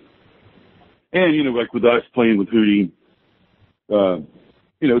see. And, like with us playing with Hootie,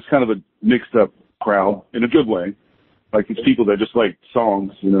 it's kind of a mixed up crowd in a good way. Like, it's people that just like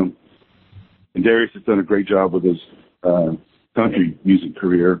songs, and Darius has done a great job with his country music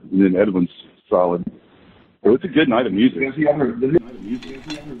career, and then Edwin's solid. So it's a good night of music.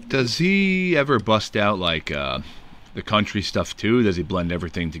 Does he ever bust out like the country stuff too? Does he blend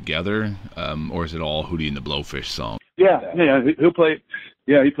everything together, or is it all Hootie and the Blowfish song? Yeah, he'll play.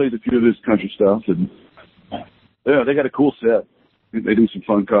 Yeah, he plays a few of his country stuff, and they got a cool set. They do some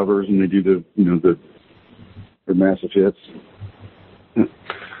fun covers, and they do the massive hits.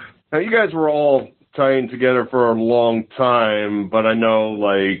 Now, you guys were all tying together for a long time, but I know,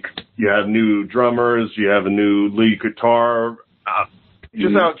 like, you have new drummers, you have a new lead guitar.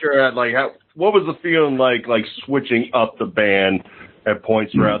 Just out here, like, what was the feeling like switching up the band at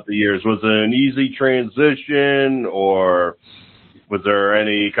points throughout the years? Was it an easy transition, or was there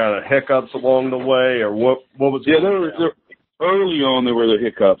any kind of hiccups along the way, or what was? Yeah, early on there were the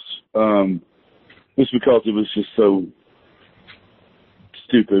hiccups, just because it was just so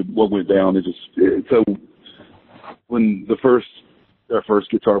stupid what went down. So when our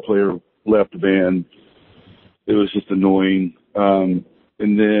first guitar player left the band, it was just annoying. And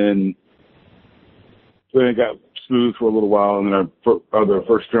then when it got smooth for a little while, and then our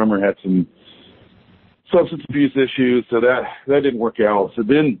first drummer had some substance abuse issues, so that didn't work out. So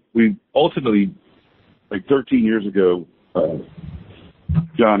then we ultimately, like 13 years ago,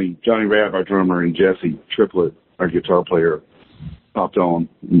 Johnny Rabb, our drummer, and Jesse Triplett, our guitar player, popped on.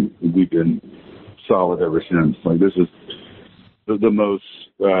 We've been solid ever since. Like, this is the most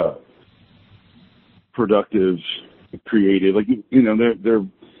productive, creative. Like, you know, they're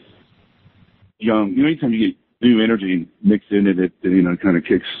young. You know, anytime you get new energy mixed in it, you know, kind of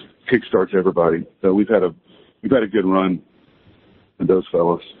kickstarts everybody. So we've had a good run with those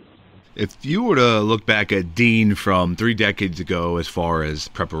fellas. If you were to look back at Dean from 3 decades ago as far as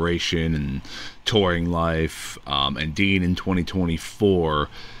preparation and touring life, and Dean in 2024,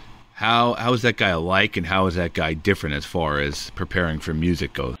 how is that guy alike, and how is that guy different as far as preparing for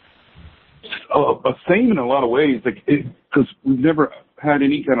music goes? A same in a lot of ways, like, because we've never had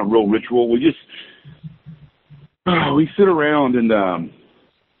any kind of real ritual. We just we sit around and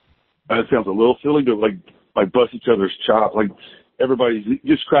it sounds a little silly, but like bust each other's chops. Like, everybody's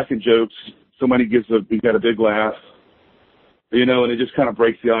just cracking jokes. Somebody we got a big laugh, you know, and it just kind of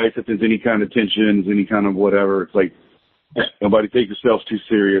breaks the ice if there's any kind of tensions, any kind of whatever. It's like, nobody take yourselves too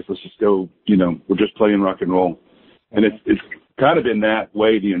serious. Let's just go, you know, we're just playing rock and roll. And it's kind of been that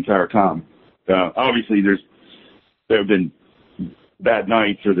way the entire time. Obviously there have been bad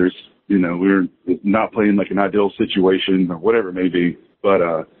nights, or there's, you know, we're not playing like an ideal situation or whatever it may be. But,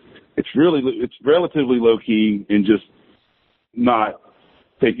 it's relatively low key and just not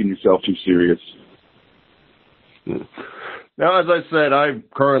taking yourself too serious. Now, as I said, I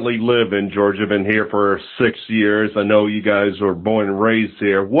currently live in Georgia. Been here for 6 years. I know you guys were born and raised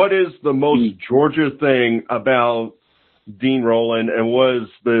here. What is the most Georgia thing about Dean Roland, and what is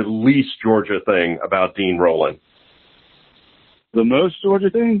the least Georgia thing about Dean Roland? The most Georgia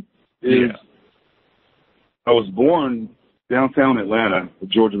thing is I was born downtown Atlanta at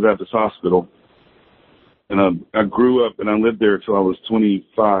Georgia Baptist Hospital. And I grew up and I lived there until I was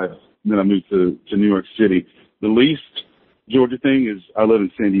 25. And then I moved to New York City. The least Georgia thing is I live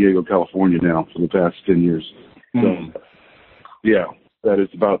in San Diego, California now for the past 10 years. So, yeah, that is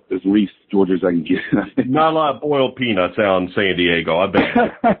about as least Georgia as I can get. Not a lot of boiled peanuts out in San Diego, I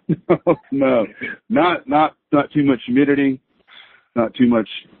bet. No, not too much humidity, not too much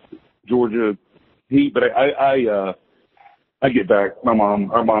Georgia heat. But I get back. Our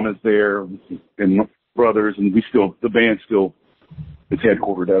mom is there, and my brothers, and the band still is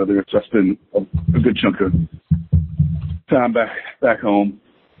headquartered out of there. So I spend a good chunk of time back home.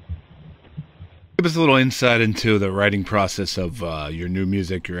 Give us a little insight into the writing process of your new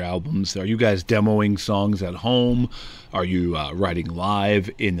music, your albums. Are you guys demoing songs at home? Are you writing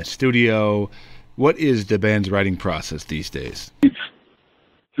live in the studio? What is the band's writing process these days?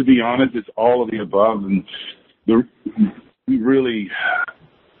 To be honest, it's all of the above, and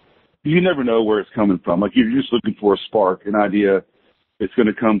you never know where it's coming from. Like, you're just looking for a spark, an idea. It's going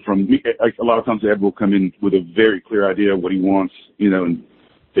to come from me. Like, a lot of times Ed will come in with a very clear idea of what he wants, you know, and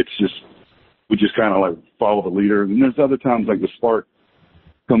we just kind of like follow the leader. And there's other times like the spark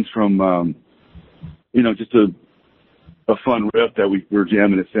comes from, you know, just a fun riff that we're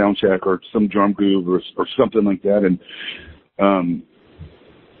jamming at soundcheck, or some drum groove or something like that. And,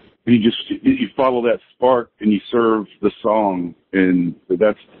 you follow that spark and you serve the song. And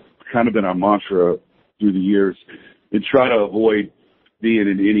that's kind of been our mantra through the years, and try to avoid being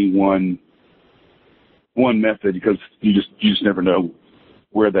in any one method, because you just never know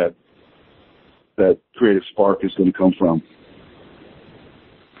where that creative spark is going to come from.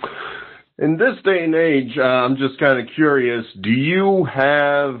 In this day and age, I'm just kind of curious, do you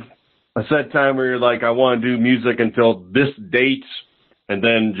have a set time where you're like, I want to do music until this date, and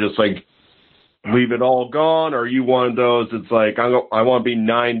then just like leave it all gone? Or are you one of those that's like, I want to be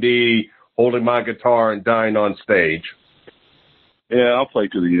 90, holding my guitar and dying on stage? Yeah, I'll play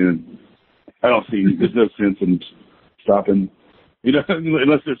to the end. There's no sense in stopping, you know,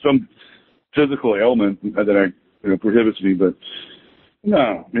 unless there's some physical ailment that prohibits me. But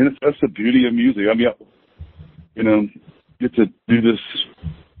no, man, that's the beauty of music. I mean, you know, get to do this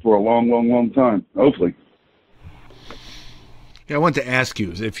for a long, long, long time, hopefully. Yeah, I wanted to ask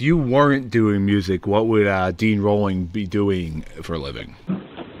you, if you weren't doing music, what would Dean Roland be doing for a living?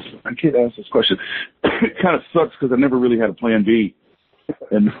 I can't ask this question. It kind of sucks because I never really had a plan B.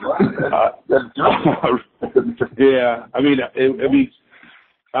 And yeah, I mean,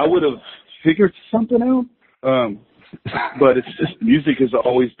 I would have figured something out. But it's just, music has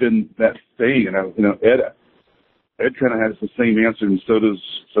always been that thing, and Ed kind of has the same answer, and so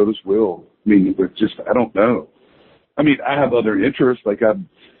does Will. I mean, we're just, I don't know. I mean, I have other interests, like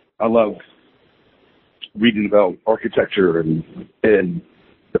I love reading about architecture and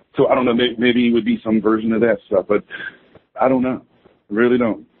so I don't know, maybe it would be some version of that stuff, but I don't know. I really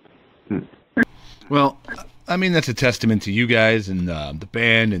don't. Well, I mean, that's a testament to you guys and the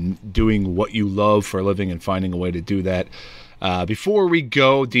band and doing what you love for a living and finding a way to do that. Before we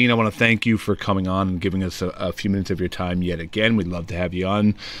go, Dean, I want to thank you for coming on and giving us a few minutes of your time yet again. We'd love to have you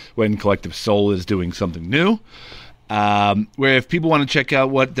on when Collective Soul is doing something new. Where if people want to check out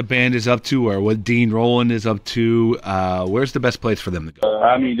what the band is up to or what Dean Roland is up to, where's the best place for them to go?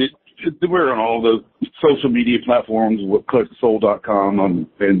 I mean, we're on all the social media platforms, collectivesoul.com,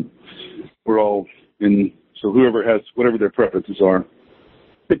 and we're all in. So whoever has whatever their preferences are,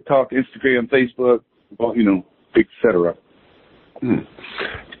 TikTok, Instagram, Facebook, etc.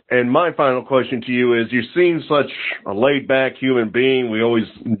 And my final question to you is, you seem such a laid-back human being. We always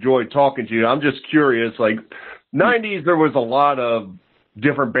enjoy talking to you. I'm just curious, like, 90s, there was a lot of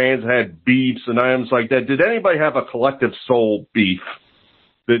different bands that had beefs and items like that. Did anybody have a Collective Soul beef?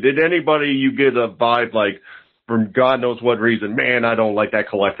 Did anybody, you get a vibe like, from God knows what reason, man, I don't like that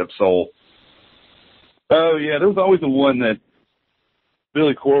Collective Soul? Oh, yeah, there was always the one that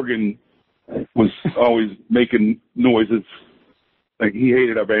Billy Corgan was always making noises. Like, he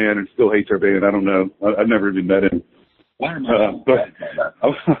hated our band and still hates our band. I don't know. I've never even met him.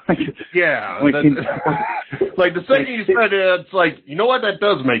 Yeah. Like, the second you said it, it's like, you know what? That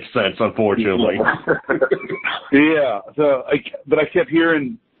does make sense, unfortunately. Yeah. So, but I kept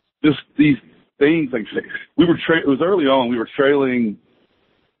hearing just these things. Like, it was early on. We were trailing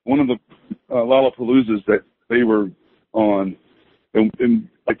one of the Lollapaloozas that they were on, and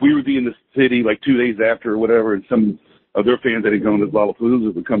like we would be in the city like 2 days after or whatever, and some of their fans that had gone to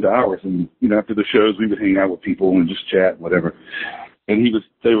Lollapalooza would come to ours, and after the shows we would hang out with people and just chat and whatever. And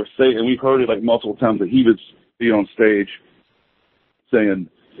they were saying, and we've heard it like multiple times, that he would be on stage saying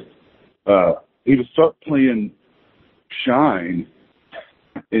he would start playing Shine,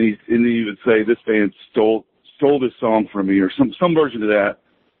 and he would say, this band stole this song from me, or some version of that.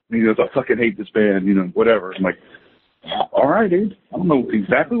 And he goes, I fucking hate this band, whatever. I'm like, all right, dude. I don't know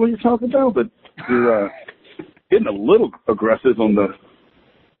exactly what you're talking about, but you're getting a little aggressive on the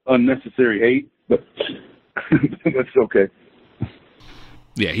unnecessary hate, but that's okay.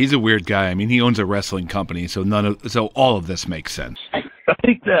 Yeah, he's a weird guy. I mean, he owns a wrestling company, so all of this makes sense. I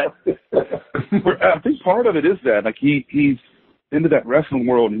think part of it is that, like, he's into that wrestling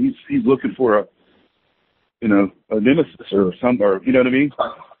world, and he's looking for a nemesis or something, or you know what I mean?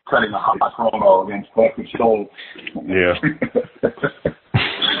 Cutting a hot promo against Collective Soul. Yeah.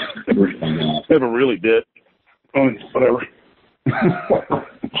 Never really did. Whatever.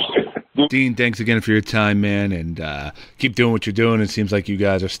 Dean, thanks again for your time, man, and keep doing what you're doing. It seems like you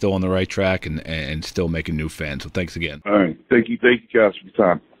guys are still on the right track and still making new fans, so thanks again. All right. Thank you guys for your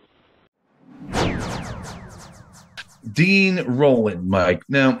time. Dean Roland, Mike.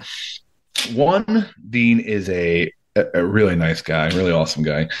 Now, one, Dean is a really nice guy, really awesome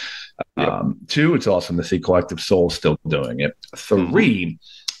guy. Yep. Two, it's awesome to see Collective Soul still doing it. Three,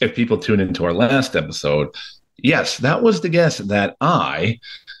 if people tune into our last episode, yes, that was the guess that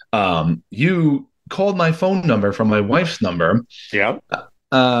you called my phone number from my wife's number. Yeah.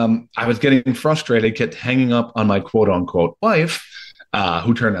 I was getting frustrated, kept hanging up on my quote-unquote wife,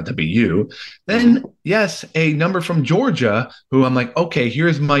 who turned out to be you. Then, yes, a number from Georgia, who I'm like, okay,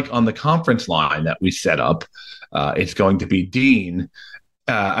 here's Mike on the conference line that we set up. It's going to be Dean.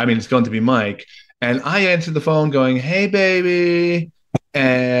 It's going to be Mike. And I answered the phone going, hey, baby.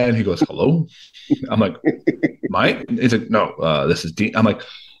 And he goes, hello? I'm like, Mike? He's like, no, this is Dean. I'm like,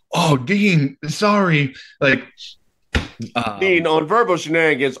 oh, Dean, sorry. Like, Dean, on Verbal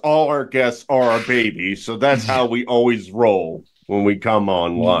Shenanigans, all our guests are our babies. So that's how we always roll when we come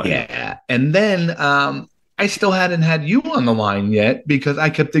online. Yeah. And then I still hadn't had you on the line yet because I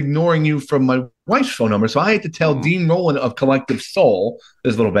kept ignoring you from my wife's phone number. So I had to tell Dean Roland of Collective Soul,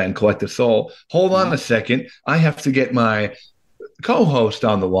 this little band, Collective Soul, hold on a second. I have to get my co-host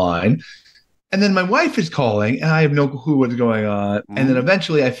on the line. And then my wife is calling, and I have no clue what's going on. And then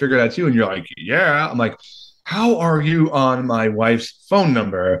eventually I figured out you, and you're like, yeah. I'm like, how are you on my wife's phone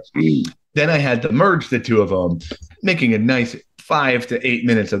number? Then I had to merge the two of them, making a nice 5 to 8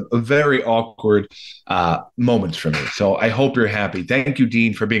 minutes of very awkward moments for me. So I hope you're happy. Thank you,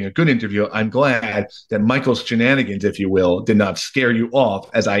 Dean, for being a good interview. I'm glad that Michael's shenanigans, if you will, did not scare you off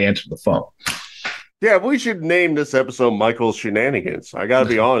as I answered the phone. Yeah, we should name this episode Michael's Shenanigans. I got to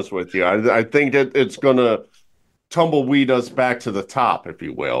be honest with you. I think that it's going to tumbleweed us back to the top, if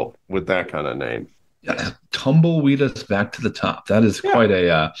you will, with that kind of name. Yeah, tumbleweed us back to the top. That is quite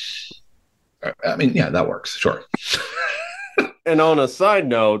a... that works. Sure. And on a side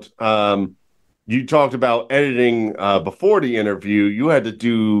note, you talked about editing before the interview. You had to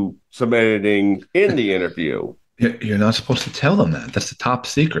do some editing in the interview. You're not supposed to tell them that. That's the top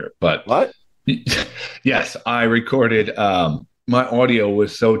secret. But What? yes, I recorded. My audio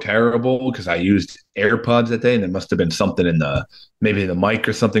was so terrible because I used AirPods that day, and there must have been something in maybe the mic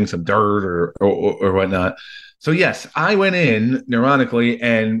or something, some dirt or whatnot. So yes, I went in neurotically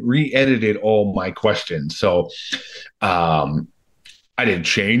and re-edited all my questions. So I didn't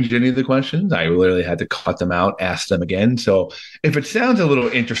change any of the questions. I literally had to cut them out, ask them again. So if it sounds a little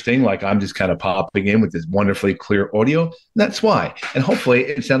interesting, like I'm just kind of popping in with this wonderfully clear audio, that's why. And hopefully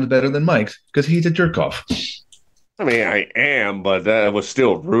it sounds better than Mike's because he's a jerk off. I mean, I am, but that was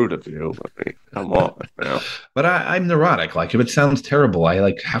still rude of you. I mean, come on. You know? But I'm neurotic. Like if it sounds terrible, I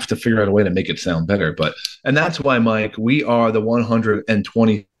like have to figure out a way to make it sound better. And that's why, Mike, we are the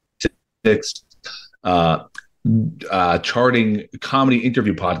 126th charting comedy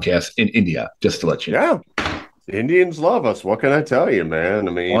interview podcast in India, just to let you know. Yeah. The Indians love us. What can I tell you, man?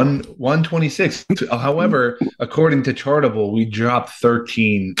 I mean, 126. However, according to Chartable, we dropped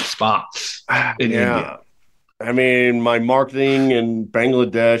 13 spots in India. I mean, my marketing in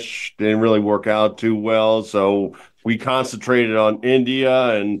Bangladesh didn't really work out too well, so we concentrated on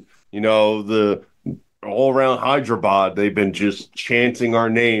India, and the all around Hyderabad, they've been just chanting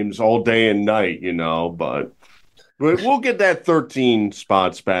our names all day and night, but we'll get that 13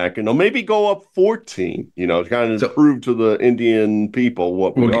 spots back, and they'll maybe go up 14, kind of prove to the Indian people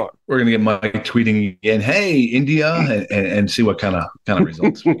what we are. We're going to get Mike tweeting again, hey, India, and see what kind of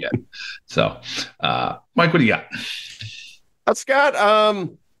results we get. So, Mike, what do you got? Scott,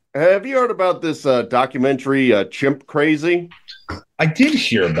 have you heard about this documentary, Chimp Crazy? I did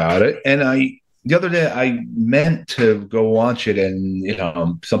hear about it, and the other day I meant to go watch it, and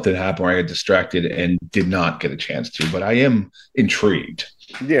something happened where I got distracted and did not get a chance to. But I am intrigued.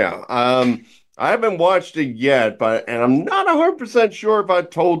 Yeah, I haven't watched it yet, and I'm not 100% sure if I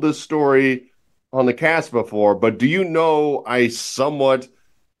told this story on the cast before. But do you know I somewhat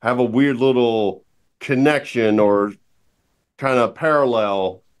have a weird little connection or kind of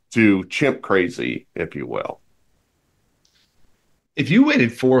parallel to Chimp Crazy, if you will? If you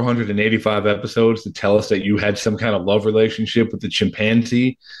waited 485 episodes to tell us that you had some kind of love relationship with the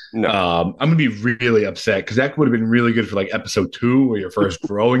chimpanzee, no. I'm going to be really upset because that would have been really good for like episode 2 where you're first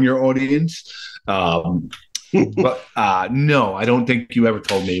growing your audience. But no, I don't think you ever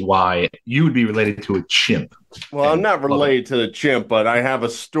told me why you would be related to a chimp. Well, I'm not related to the chimp, but I have a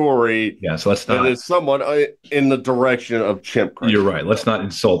story. Yeah, so let's not. That is somewhat in the direction of Chimp Crazy. You're right. Let's not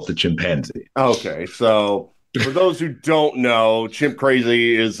insult the chimpanzee. Okay, so for those who don't know, Chimp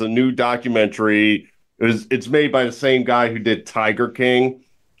Crazy is a new documentary. It's made by the same guy who did Tiger King,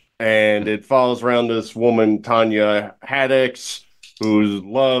 and it follows around this woman, Tanya Haddix, who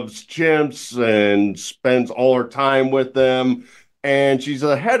loves chimps and spends all her time with them. And she's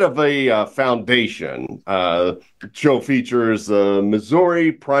the head of a foundation. The show features the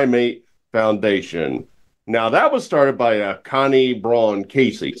Missouri Primate Foundation. Now, that was started by Connie Braun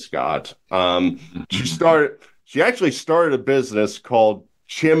Casey, Scott. She actually started a business called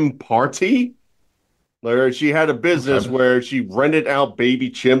Chimparty. Where she had a business where she rented out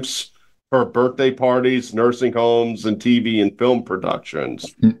baby chimps for birthday parties, nursing homes, and TV and film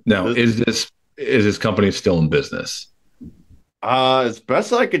productions. Now, is this company still in business? As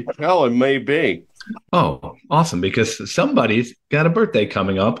best I could tell, it may be. Oh, awesome. Because somebody's got a birthday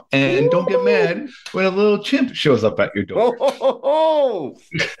coming up, and don't get mad when a little chimp shows up at your door.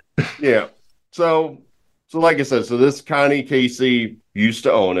 Yeah. So like I said, so this Connie Casey used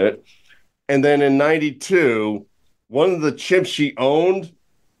to own it. And then in 92, one of the chimps she owned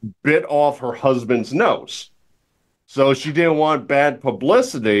bit off her husband's nose. So she didn't want bad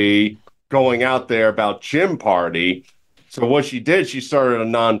publicity going out there about Chimparty. So what she did, she started a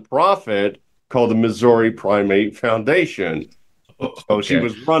nonprofit called the Missouri Primate Foundation. So she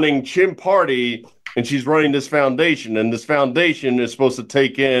was running Chimparty, and she's running this foundation. And this foundation is supposed to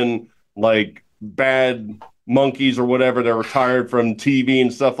take in, like, bad monkeys or whatever that are retired from TV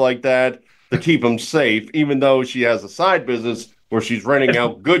and stuff like that to keep them safe, even though she has a side business where she's renting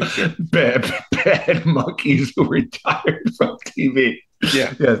out good chimps. Bad monkeys who retired from TV.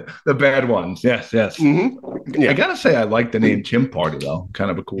 Yeah. Yes, the bad ones. Yes. Mm-hmm. Yeah. I gotta say, I like the name Chimp Party though. Kind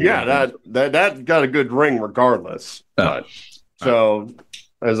of a cool. Yeah, that got a good ring regardless. So,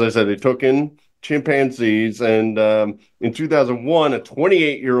 as I said, they took in chimpanzees, and in 2001, a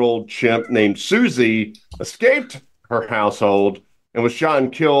 28-year-old chimp named Susie escaped her household and was shot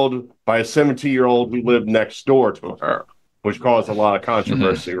and killed by a 17-year-old who lived next door to her, which caused a lot of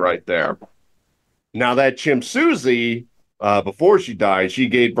controversy right there. Now, that chimp Susie before she died, she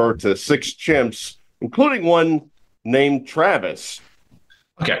gave birth to 6 chimps, including one named Travis.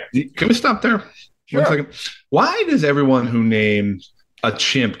 Okay, can we stop there? Sure. 1 second. Why does everyone who names a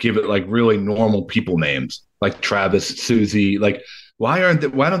chimp give it like really normal people names, like Travis, Susie? Like, why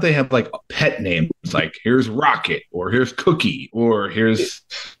don't they have like pet names? Like, here's Rocket, or here's Cookie, or here's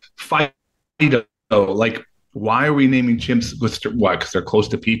Fido. Like, why are we naming chimps? Why? Because they're close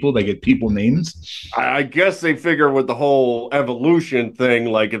to people. They get people names. I guess they figure with the whole evolution thing,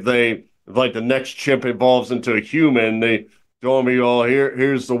 like if the next chimp evolves into a human, they don't be all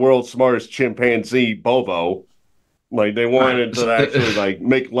here's the world's smartest chimpanzee, Bobo. Like they wanted to actually like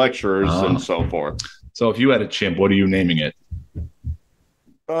make lectures and so forth. So if you had a chimp, what are you naming it?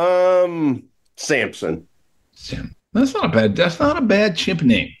 Samson. Sam. That's not a bad chimp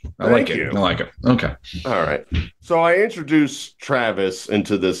name. I like it. Okay. All right. So I introduced Travis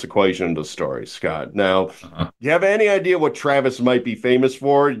into this equation of the story, Scott. Now, you have any idea what Travis might be famous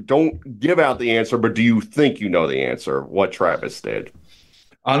for? Don't give out the answer, but do you think you know the answer, what Travis did?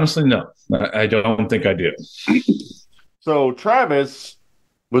 Honestly, no. I don't think I do. So Travis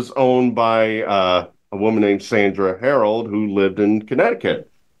was owned by a woman named Sandra Harold who lived in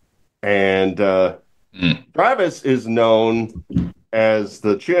Connecticut. And Travis is known as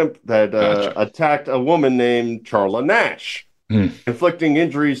the chimp that attacked a woman named Charla Nash, inflicting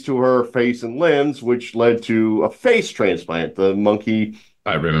injuries to her face and limbs, which led to a face transplant. The monkey,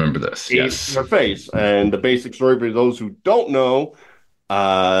 I remember this. Yes, her face. And the basic story for those who don't know,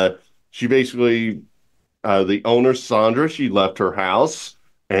 she basically, the owner Sandra, she left her house,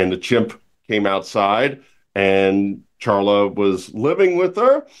 and the chimp came outside, and Charla was living with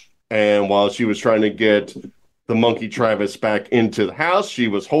her. And while she was trying to get the monkey Travis back into the house, she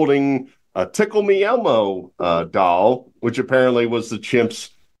was holding a Tickle Me Elmo doll, which apparently was the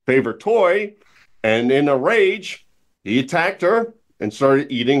chimp's favorite toy. And in a rage, he attacked her and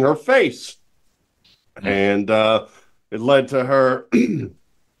started eating her face. And it led to her,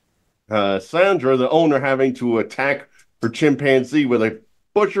 Sandra, the owner, having to attack her chimpanzee with a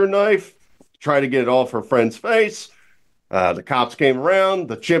butcher knife to try to get it off her friend's face. The cops came around.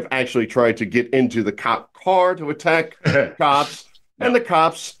 The chimp actually tried to get into the cop car to attack cops, and the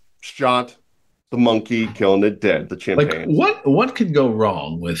cops shot the monkey, killing it dead. The chimpanzee. Like what could go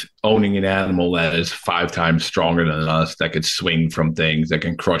wrong with owning an animal that is 5 times stronger than us, that could swing from things, that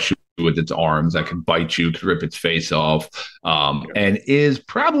can crush you with its arms, that can bite you to rip its face off, and is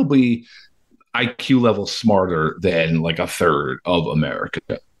probably IQ level smarter than like a third of America?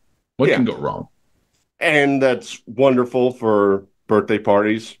 What can go wrong? And that's wonderful for birthday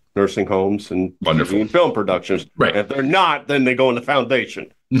parties, nursing homes, and TV and film productions. Right. And if they're not, then they go in the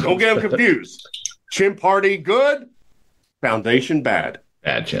foundation. Don't get them confused. Chimp party, good. Foundation, bad.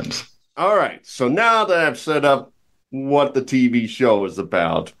 Bad chimps. All right. So now that I've set up what the TV show is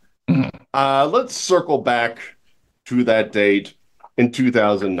about, let's circle back to that date in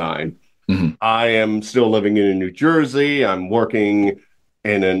 2009. I am still living in New Jersey. I'm working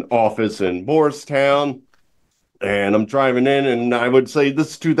in an office in Morristown, and I'm driving in, and I would say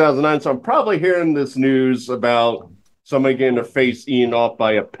this is 2009, so I'm probably hearing this news about somebody getting their face eaten off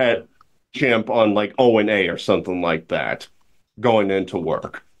by a pet chimp on like O&A or something like that, going into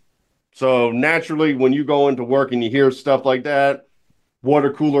work. So naturally, when you go into work and you hear stuff like that,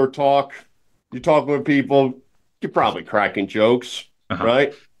 water cooler talk, you're talking with people, you're probably cracking jokes,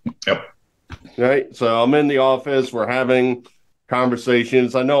 right? Yep. Right? So I'm in the office, we're having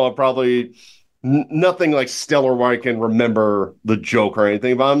conversations. I know I probably nothing like stellar where I can remember the joke or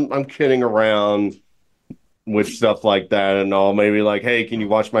anything, but I'm kidding around with stuff like that, and I'll maybe like, hey, can you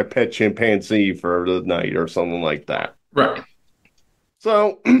watch my pet chimpanzee for the night or something like that. Right.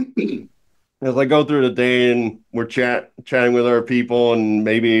 So as I go through the day and we're chatting with other people, and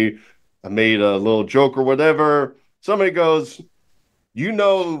maybe I made a little joke or whatever, somebody goes, you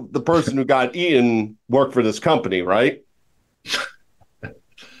know, the person who got eaten worked for this company, right?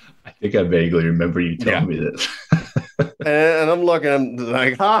 I think I vaguely remember you telling me this. And I'm looking, I'm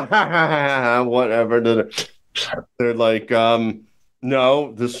like, ha, ha, ha, ha, ha, whatever. They're like,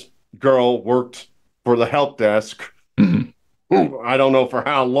 no, this girl worked for the help desk. I don't know for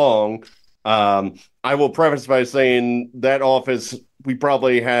how long. I will preface by saying that office, we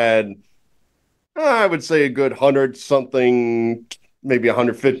probably had, I would say a good 100-something, maybe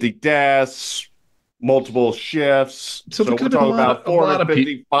 150 desks, multiple shifts. So we're talking about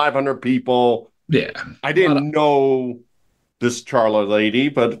 450, 500 people. Yeah. I didn't know this Charla lady,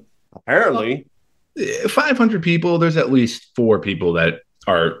 but apparently 500 people, there's at least 4 people that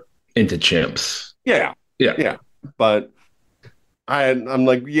are into chimps. Yeah. But I'm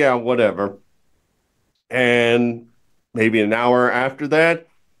like, yeah, whatever. And maybe an hour after that,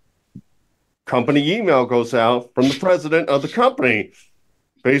 company email goes out from the president of the company,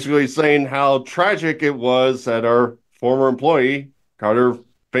 basically saying how tragic it was that our former employee got her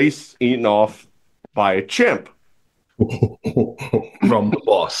face eaten off by a chimp. From the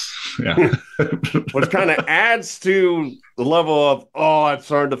boss. Yeah. Which kind of adds to the level of, I'm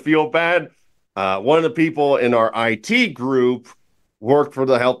starting to feel bad. One of the people in our IT group worked for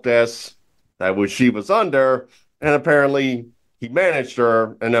the help desk that she was under, and apparently he managed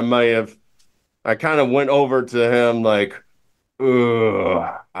her, and I kind of went over to him like,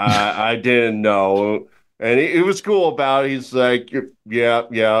 I didn't know. And he was cool about it. He's like, yeah,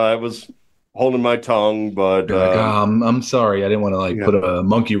 I was holding my tongue, but like, I'm sorry, I didn't want to put a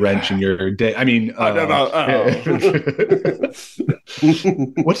monkey wrench in your day. I mean,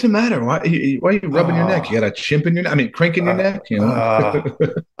 what's the matter? Why are you rubbing your neck? You got a chimp in your neck? I mean, cranking your neck? You know,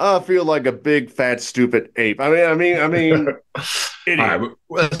 I feel like a big fat stupid ape. I mean, idiot. All right,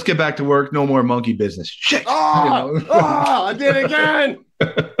 let's get back to work. No more monkey business. Shit. I did it again.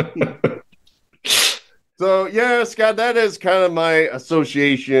 So yeah, Scott, that is kind of my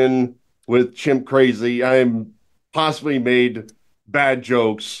association with Chimp Crazy. I'm possibly made bad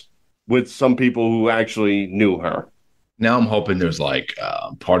jokes with some people who actually knew her. Now I'm hoping there's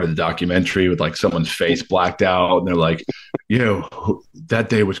part of the documentary with someone's face blacked out, and they're like, that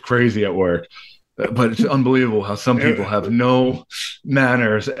day was crazy at work. But it's unbelievable how some people have no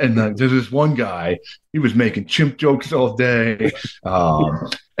manners. And there's this one guy, he was making chimp jokes all day.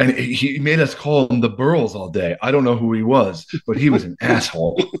 And he made us call him the Burls all day. I don't know who he was, but he was an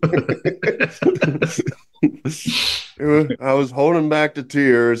asshole. I was holding back the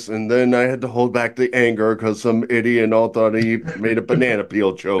tears, and then I had to hold back the anger because some idiot all thought he made a banana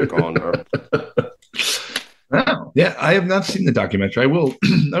peel joke on her. Wow. Yeah, I have not seen the documentary. I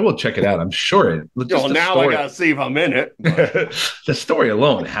will check it out. I'm sure now I gotta see if I'm in it. The story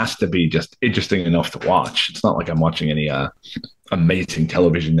alone has to be just interesting enough to watch. It's not like I'm watching any amazing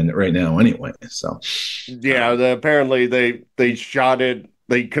television in it right now anyway. So yeah, apparently they shot it.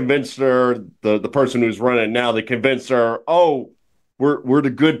 They convinced her, the person who's running it now, they convinced her, we're the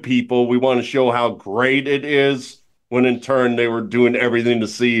good people. We want to show how great it is, when in turn they were doing everything to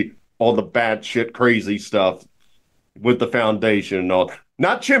see all the bad shit, crazy stuff with the foundation and all.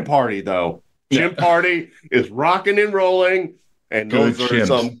 Not Chimp Party, though. Chimp Party is rocking and rolling, and those are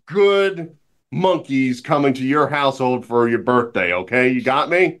some good monkeys coming to your household for your birthday, okay? You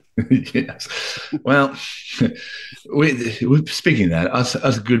got me? Yes. Well, speaking of that,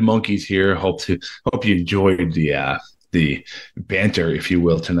 us good monkeys here, hope you enjoyed the banter, if you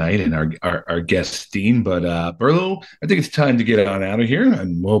will, tonight, and our guest Dean. But Burlo, I think it's time to get on out of here,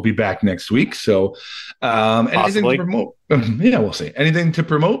 and we'll be back next week. So, anything to promote? Yeah, we'll see. Anything to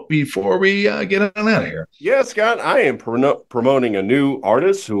promote before we get on out of here? Yeah, Scott, I am promoting a new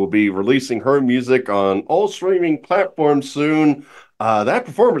artist who will be releasing her music on all streaming platforms soon. That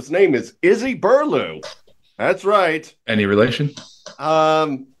performer's name is Izzy Burlew. That's right. Any relation?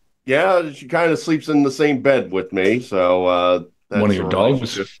 Yeah, she kind of sleeps in the same bed with me. So one of your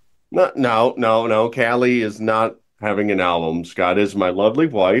dogs? No. Callie is not having an album. Scott is my lovely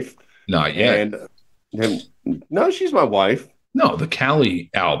wife. Not yet. No, she's my wife. No, the Callie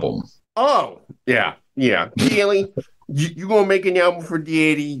album. Oh, yeah. Callie, you gonna make an album for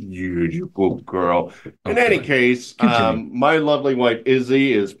Daddy? You good girl. In any case, my lovely wife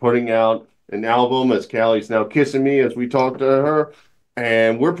Izzy is putting out an album as Callie's now kissing me as we talk to her.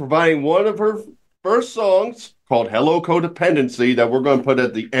 And we're providing one of her first songs called Hello Codependency that we're going to put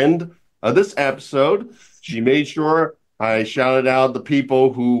at the end of this episode. She made sure I shouted out the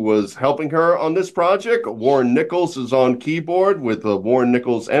people who was helping her on this project. Warren Nichols is on keyboard with the Warren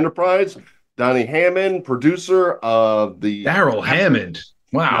Nichols Enterprise. Donnie Hammond, producer of the... Daryl Hammond.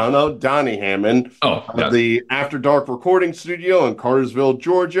 Wow. No, Donnie Hammond. Of the After Dark Recording Studio in Cartersville,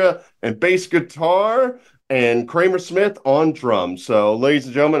 Georgia. And bass guitar... and Kramer Smith on drums. So, ladies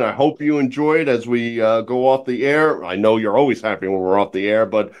and gentlemen, I hope you enjoyed as we go off the air. I know you're always happy when we're off the air,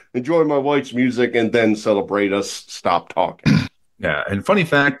 but enjoy my wife's music and then celebrate us. Stop talking. Yeah, and funny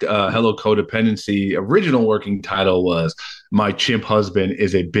fact, Hello Codependency, original working title was My Chimp Husband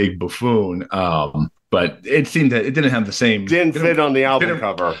is a Big Buffoon. But it seemed that it didn't have the same... Didn't fit on the album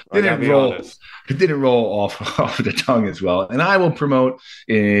cover. It didn't roll off the tongue as well. And I will promote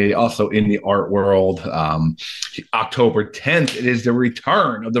also in the art world, October 10th, it is the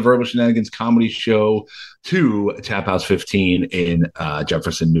return of the Verbal Shenanigans comedy show to Tap House 15 in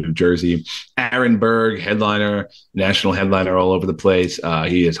Jefferson, New Jersey. Aaron Berg, headliner, national headliner all over the place.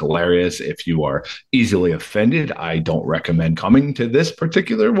 He is hilarious. If you are easily offended, I don't recommend coming to this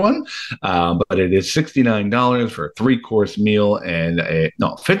particular one. But it is $69 for a 3-course meal and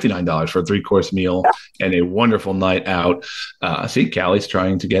 $59 for a 3-course meal and a wonderful night out. See, Callie's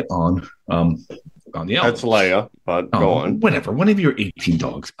trying to get on the album. That's Leia, but go on. Whatever, one of your 18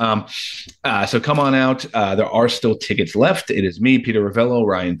 dogs. So come on out. There are still tickets left. It is me, Peter Ravello,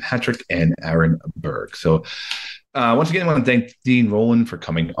 Ryan Patrick, and Aaron Berg. So once again, I want to thank Dean Roland for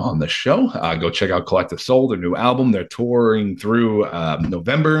coming on the show. Go check out Collective Soul, their new album. They're touring through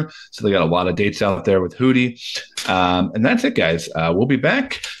November, so they got a lot of dates out there with Hootie. And that's it, guys. We'll be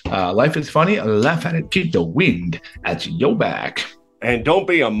back. Life is funny. Laugh at it. Keep the wind at your back. And don't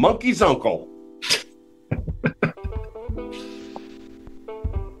be a monkey's uncle.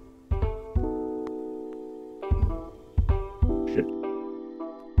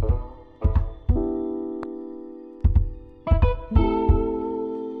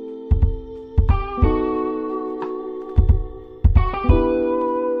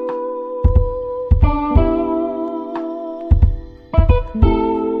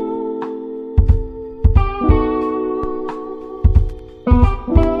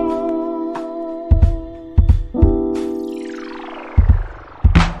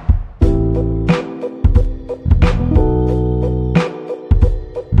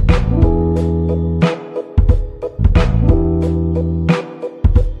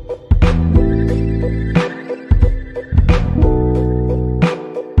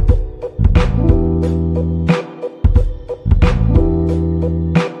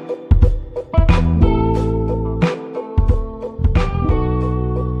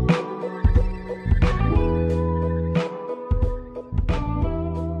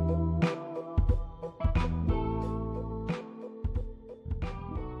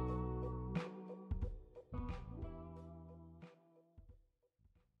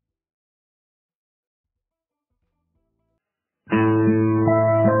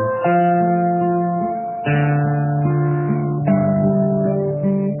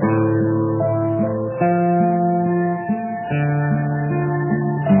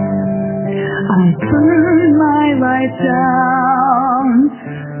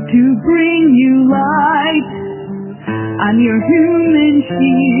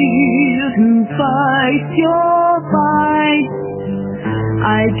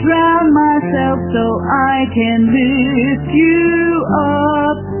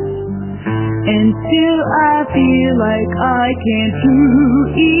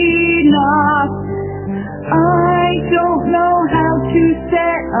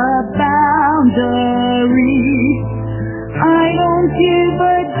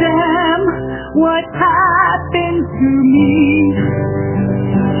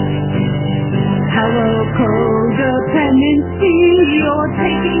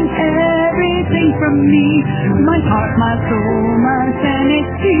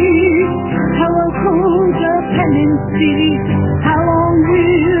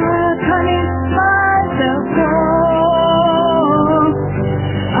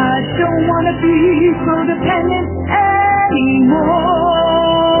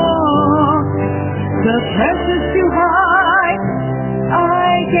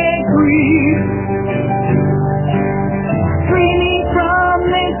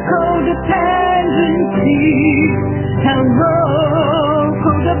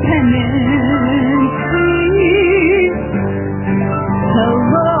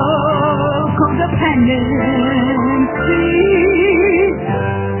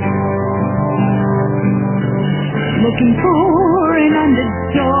 Looking for an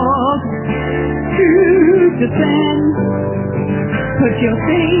underdog to defend. Put your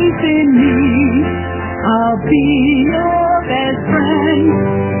faith in me, I'll be your best friend.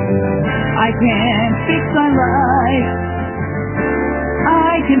 I can't fix my life,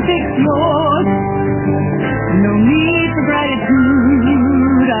 I can fix yours. No need for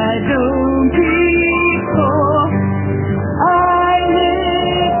gratitude, I don't recall. I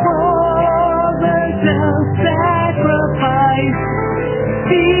live for the self-sacrifice.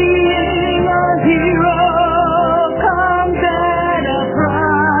 Being a hero comes at a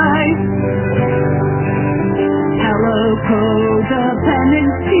price. Hello,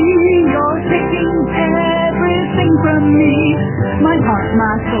 codependency, you're taking everything from me. My heart,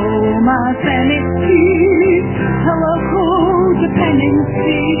 my soul, my sanity. Hello,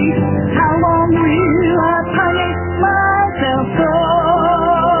 codependency. How long will I punish myself for?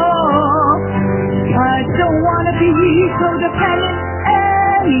 I don't want to be codependent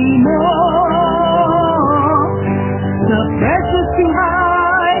anymore. The pressure's too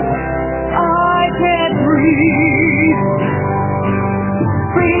high, I can't breathe.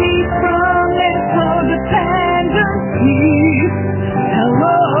 Free from this codependency.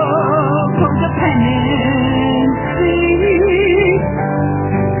 Hello, codependent.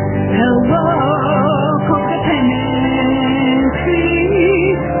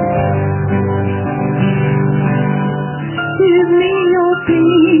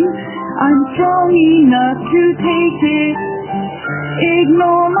 strong enough to take it.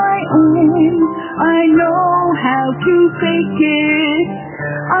 Ignore my own, I know how to fake it.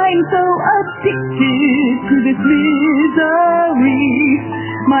 I'm so addicted to this misery.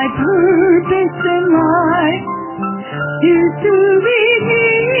 My purpose in life is to be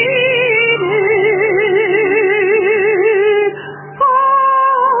needed.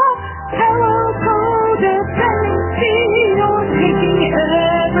 Oh, hello codependency, you're taking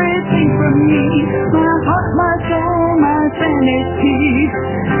everything from me. My heart, my soul, my sanity.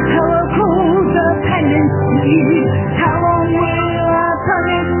 Hello codependency, how long will I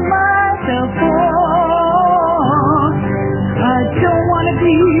punish myself for? I don't want to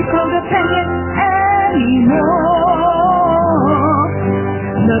be codependent anymore.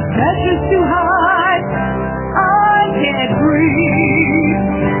 The pressure's too high, I can't breathe.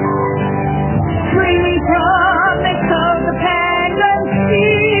 Free me from this codependency.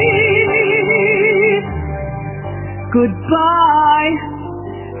 Goodbye,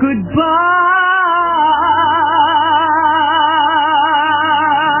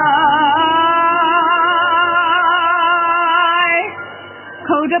 goodbye,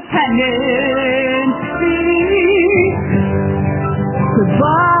 codependency.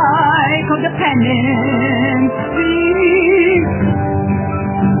 Goodbye, codependency.